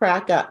will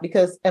crack up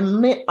because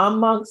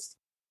amongst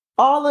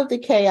all of the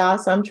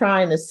chaos, I'm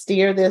trying to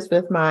steer this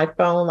with my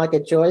phone like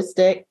a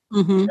joystick.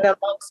 Mm-hmm. And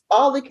amongst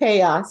all the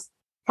chaos,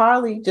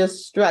 Harley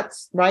just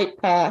struts right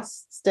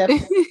past, steps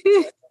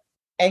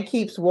and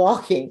keeps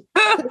walking.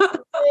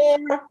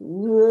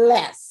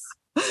 Less.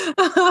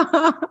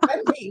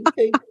 I mean,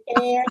 to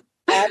care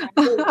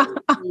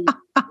absolutely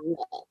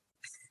less.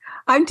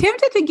 I'm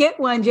tempted to get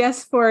one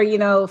just for,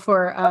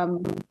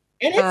 And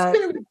it's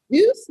been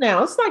reduced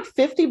now. It's like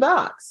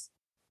 $50.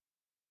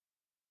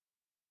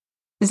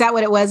 Is that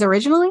what it was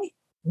originally?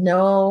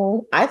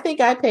 No, I think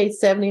I paid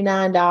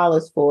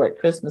 $79 for it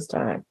Christmas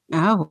time.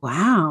 Oh,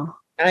 wow.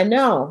 I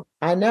know.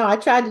 I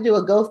tried to do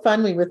a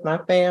GoFundMe with my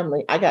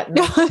family. I got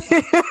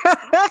nothing.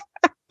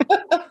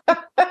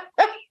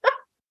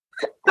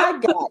 I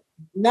got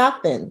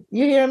nothing.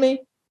 You hear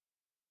me?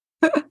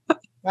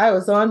 I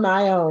was on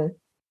my own.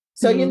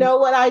 So you know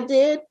what I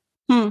did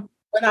when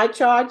I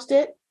charged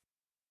it?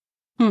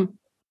 And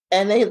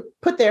they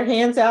put their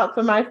hands out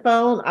for my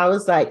phone. I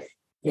was like,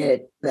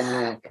 get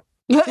back.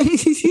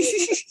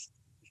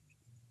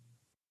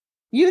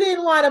 You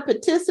didn't want to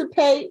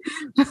participate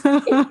in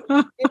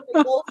the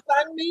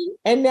GoFundMe,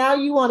 and now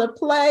you want to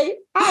play?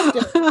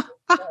 Content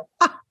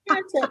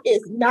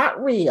is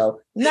not real.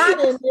 Not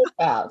in this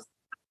house.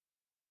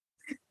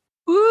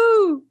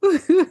 Woo.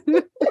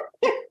 But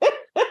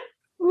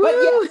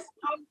yes,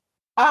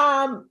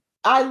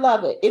 I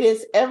love it. It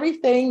is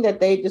everything that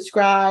they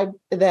described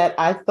that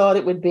I thought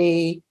it would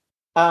be.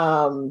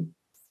 I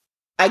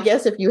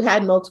guess if you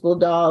had multiple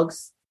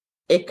dogs,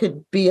 it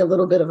could be a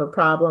little bit of a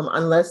problem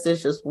unless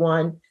there's just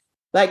one.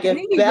 Like if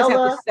you Bella, just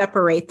have to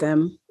separate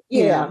them.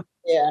 Yeah.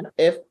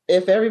 If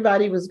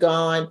everybody was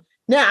gone.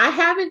 Now I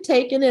haven't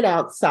taken it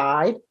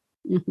outside.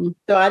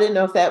 So I didn't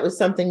know if that was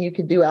something you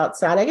could do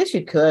outside. I guess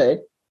you could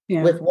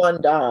with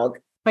one dog.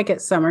 Like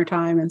at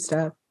summertime and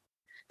stuff.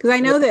 Because I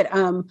know that,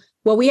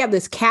 we have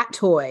this cat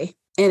toy,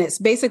 and it's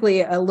basically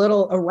a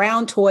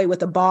round toy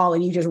with a ball,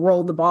 and you just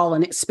roll the ball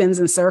and it spins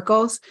in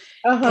circles.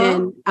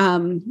 And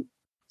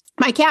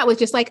my cat was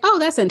just like, oh,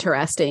 that's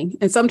interesting.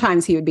 And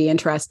sometimes he would be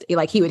interested,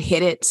 like he would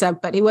hit it,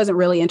 but he wasn't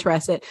really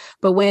interested.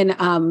 But when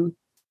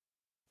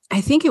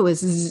I think it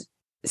was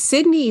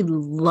Sydney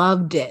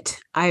loved it.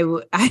 I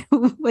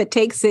would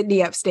take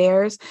Sydney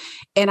upstairs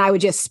and I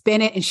would just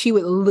spin it and she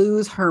would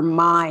lose her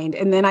mind.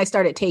 And then I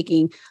started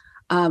taking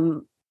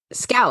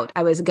Scout.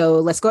 I would go,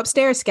 let's go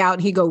upstairs, Scout.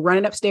 And he'd go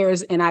running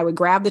upstairs and I would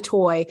grab the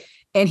toy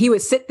and he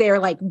would sit there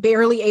like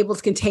barely able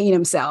to contain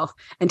himself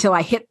until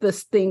I hit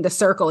this thing, the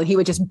circle, and he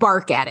would just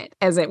bark at it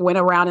as it went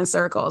around in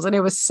circles. And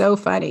it was so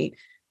funny.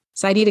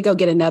 So I need to go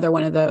get another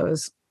one of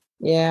those.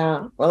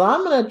 Yeah. Well,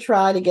 I'm going to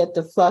try to get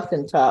the Fluff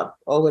and Tough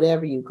or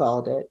whatever you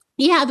called it.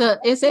 Yeah,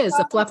 it is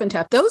the Fluff and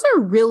Tough. Those are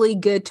really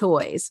good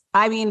toys.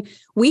 I mean,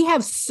 we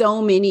have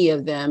so many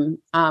of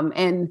them.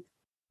 And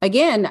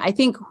again, I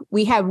think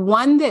we have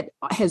one that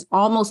has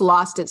almost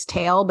lost its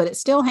tail, but it's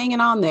still hanging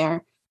on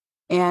there.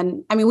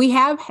 And I mean, we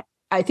have,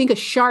 I think, a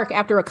shark.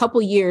 After a couple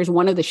of years,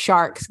 one of the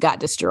sharks got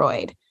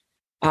destroyed.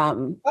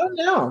 Oh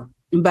no!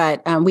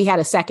 But we had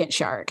a second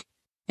shark,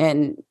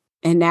 and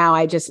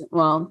now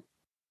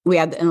we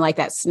had and like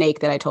that snake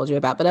that I told you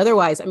about. But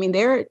otherwise, I mean,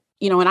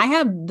 and I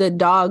have the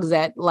dogs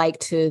that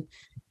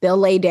they'll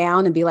lay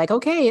down and be like,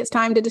 okay, it's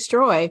time to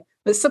destroy.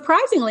 But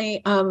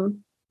surprisingly,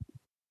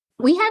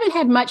 we haven't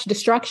had much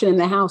destruction in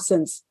the house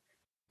since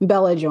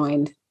Bella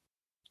joined.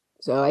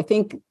 So I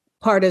think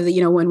part of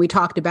the, when we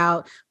talked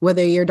about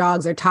whether your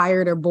dogs are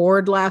tired or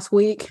bored last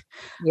week,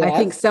 yes. I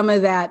think some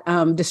of that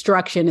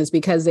destruction is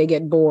because they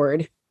get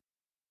bored.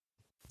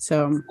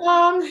 So,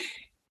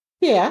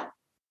 yeah.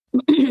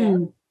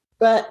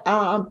 But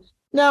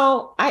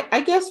no,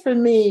 I guess for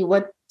me,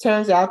 what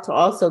turns out to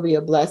also be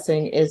a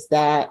blessing is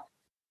that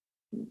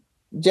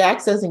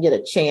Jax doesn't get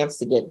a chance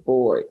to get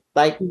bored.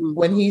 Like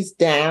when he's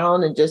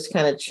down and just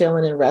kind of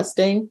chilling and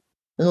resting,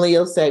 and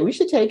Leo'll say, we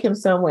should take him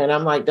somewhere. And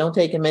I'm like, don't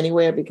take him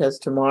anywhere because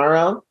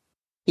tomorrow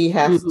he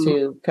has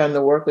to come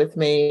to work with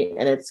me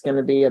and it's going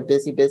to be a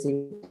busy,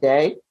 busy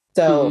day.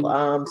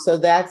 So, so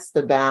that's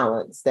the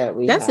balance that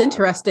we That's have.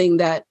 Interesting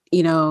that,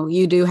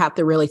 you do have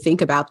to really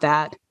think about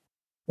that.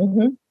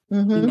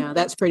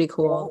 That's pretty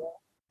cool.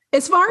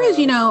 As far as,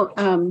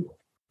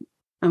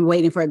 I'm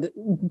waiting for the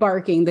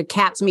barking, the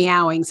cat's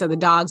meowing. So the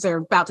dogs are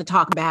about to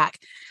talk back.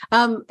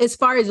 As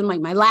far as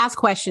my last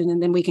question,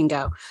 and then we can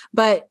go,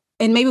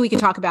 and maybe we can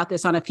talk about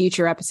this on a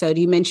future episode.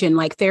 You mentioned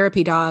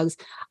therapy dogs.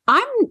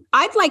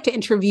 I'd like to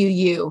interview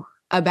you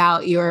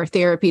about your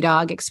therapy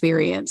dog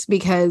experience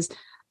because,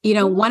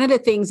 one of the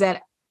things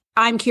that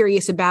I'm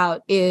curious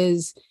about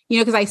is,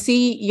 because I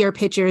see your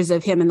pictures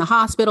of him in the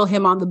hospital,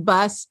 him on the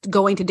bus,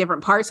 going to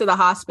different parts of the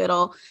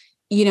hospital.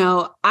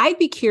 I'd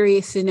be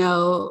curious to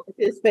know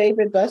his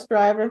favorite bus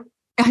driver.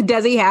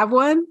 Does he have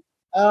one?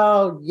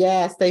 Oh,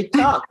 yes. They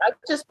talk. I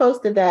just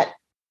posted that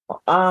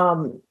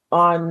on,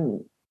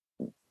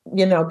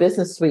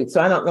 Business Suite.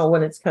 So I don't know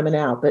when it's coming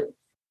out, but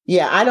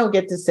yeah, I don't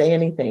get to say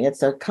anything.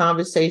 It's a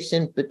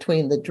conversation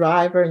between the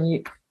driver and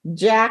you.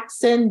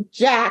 Jackson,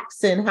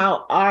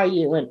 how are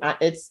you? And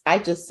I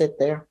just sit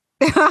there.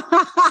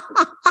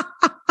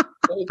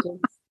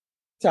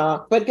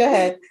 Talk, but go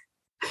ahead.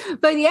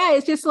 But yeah,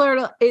 it's just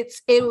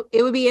it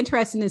would be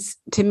interesting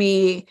to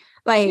me,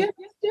 do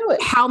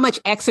it. How much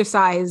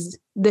exercise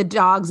the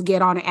dogs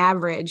get on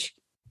average.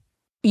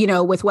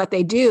 with what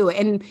they do.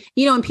 And,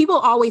 and people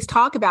always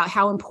talk about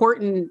how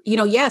important,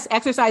 yes,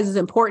 exercise is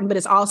important, but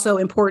it's also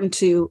important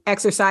to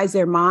exercise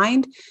their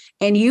mind.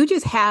 And you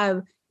just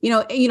have,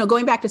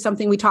 going back to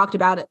something we talked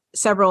about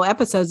several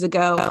episodes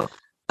ago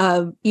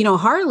of,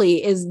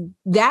 Harley, is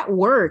that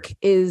work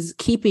is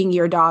keeping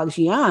your dogs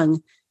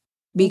young,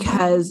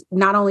 because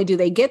not only do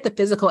they get the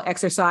physical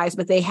exercise,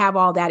 but they have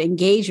all that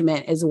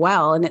engagement as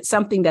well. And it's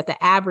something that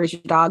the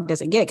average dog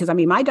doesn't get.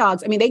 Because my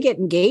dogs, they get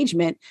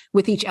engagement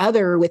with each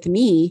other, with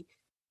me.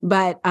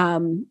 But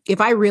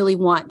if I really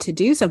want to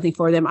do something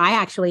for them, I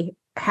actually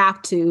have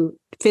to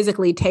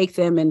physically take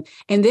them. And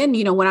then,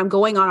 when I'm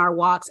going on our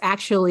walks,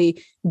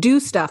 actually do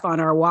stuff on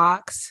our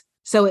walks.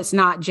 So it's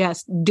not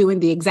just doing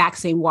the exact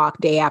same walk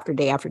day after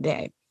day after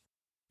day.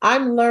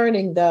 I'm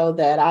learning, though,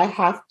 that I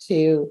have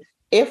to,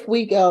 if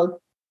we go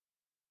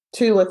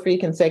 2 or 3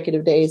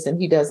 consecutive days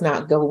and he does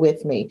not go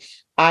with me,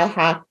 I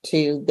have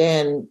to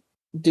then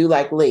do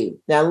like Lee.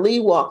 Now, Lee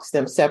walks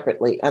them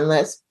separately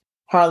unless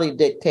Harley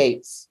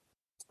dictates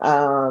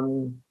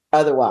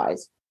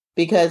otherwise.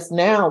 Because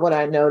now what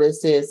I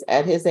notice is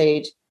at his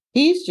age,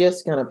 he's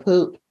just going to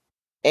poop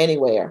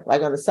anywhere,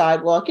 like on the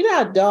sidewalk. You know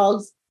how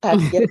dogs have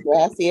to get a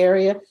grassy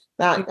area?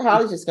 Now,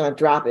 Harley's just going to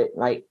drop it,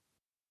 like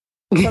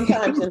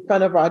sometimes in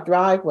front of our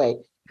driveway.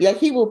 Like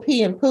he will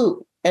pee and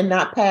poop and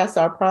not pass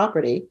our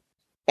property.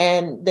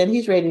 And then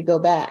he's ready to go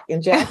back.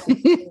 And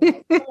Jackson,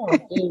 oh,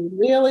 dude,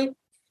 really?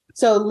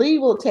 So Lee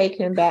will take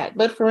him back.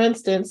 But for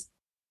instance,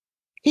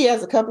 he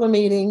has a couple of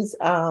meetings.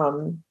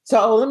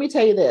 Let me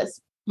tell you this.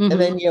 Mm-hmm.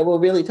 And then we'll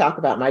really talk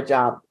about my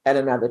job at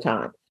another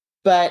time.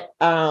 But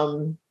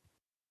I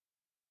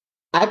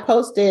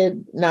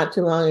posted not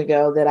too long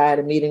ago that I had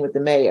a meeting with the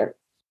mayor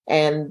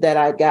and that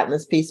I'd gotten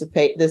this piece of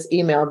this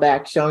email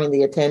back showing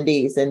the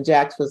attendees, and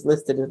Jax was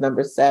listed as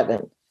number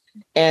 7.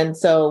 And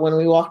so when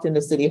we walked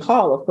into City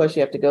Hall, of course,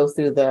 you have to go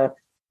through the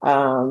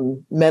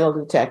metal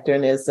detector,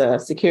 and there's a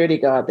security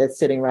guard that's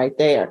sitting right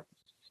there.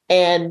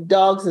 And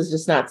dogs is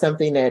just not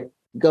something that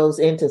goes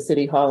into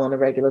City Hall on a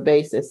regular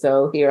basis.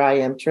 So here I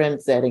am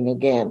trend setting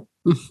again.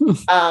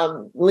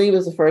 Lee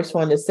was the first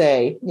one to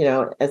say,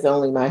 as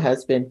only my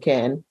husband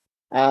can,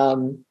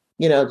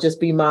 just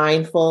be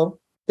mindful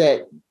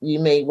that you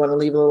may want to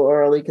leave a little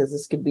early because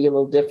this could be a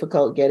little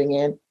difficult getting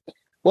in.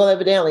 Well,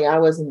 evidently, I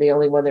wasn't the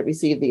only one that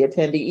received the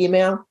attendee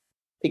email,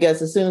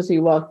 because as soon as he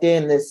walked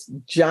in, this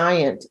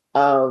giant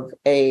of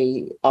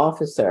a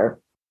officer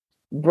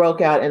broke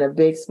out in a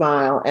big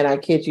smile. And I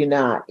kid you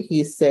not,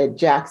 he said,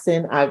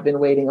 "Jackson, I've been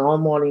waiting all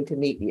morning to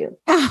meet you."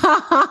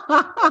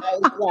 I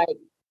was like,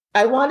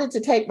 I wanted to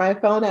take my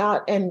phone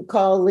out and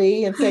call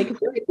Lee and say, "Could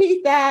you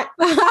repeat that?"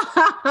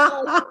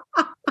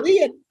 Lee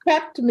had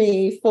prepped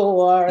me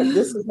for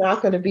this is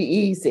not going to be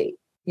easy,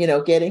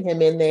 getting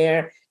him in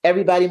there.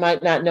 Everybody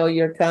might not know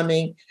you're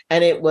coming.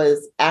 And it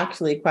was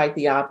actually quite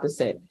the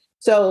opposite.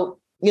 So,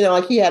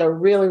 like he had a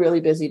really,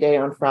 really busy day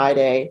on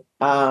Friday.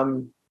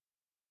 And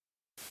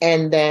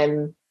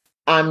then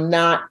I'm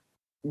not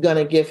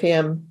going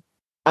to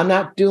I'm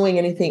not doing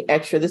anything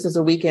extra. This is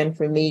a weekend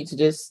for me to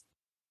just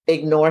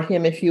ignore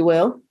him, if you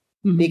will,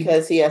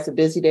 because he has a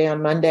busy day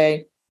on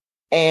Monday.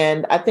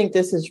 And I think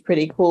this is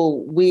pretty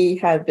cool. We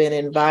have been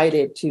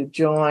invited to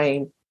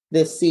join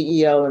the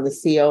CEO and the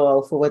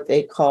COO for what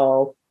they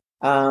call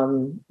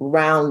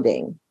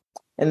rounding.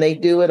 And they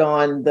do it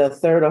on the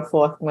 3rd or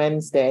 4th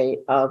Wednesday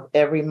of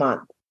every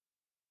month.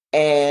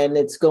 And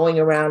it's going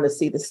around to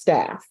see the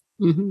staff.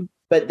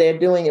 But they're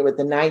doing it with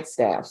the night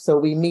staff. So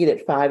we meet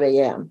at 5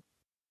 a.m.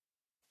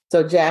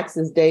 So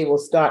Jax's day will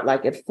start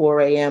like at 4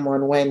 a.m.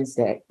 on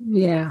Wednesday.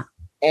 Yeah.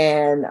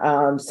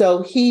 And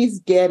so he's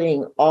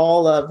getting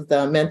all of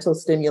the mental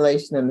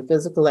stimulation and the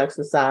physical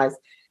exercise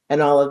and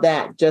all of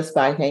that just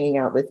by hanging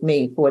out with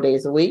me 4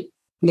 days a week.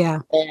 Yeah.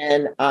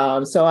 And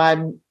so I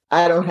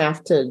don't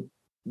have to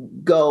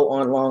go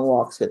on long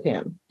walks with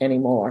him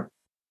anymore.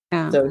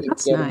 Yeah, so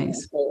that's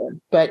nice.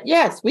 But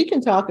yes, we can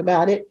talk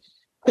about it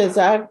because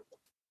I've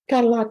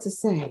got a lot to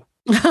say.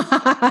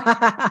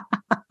 But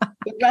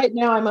right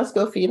now I must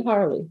go feed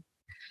Harley.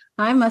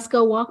 I must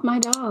go walk my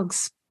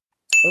dogs.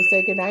 We'll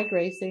say goodnight,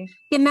 Gracie.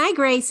 Good night,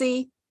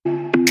 Gracie.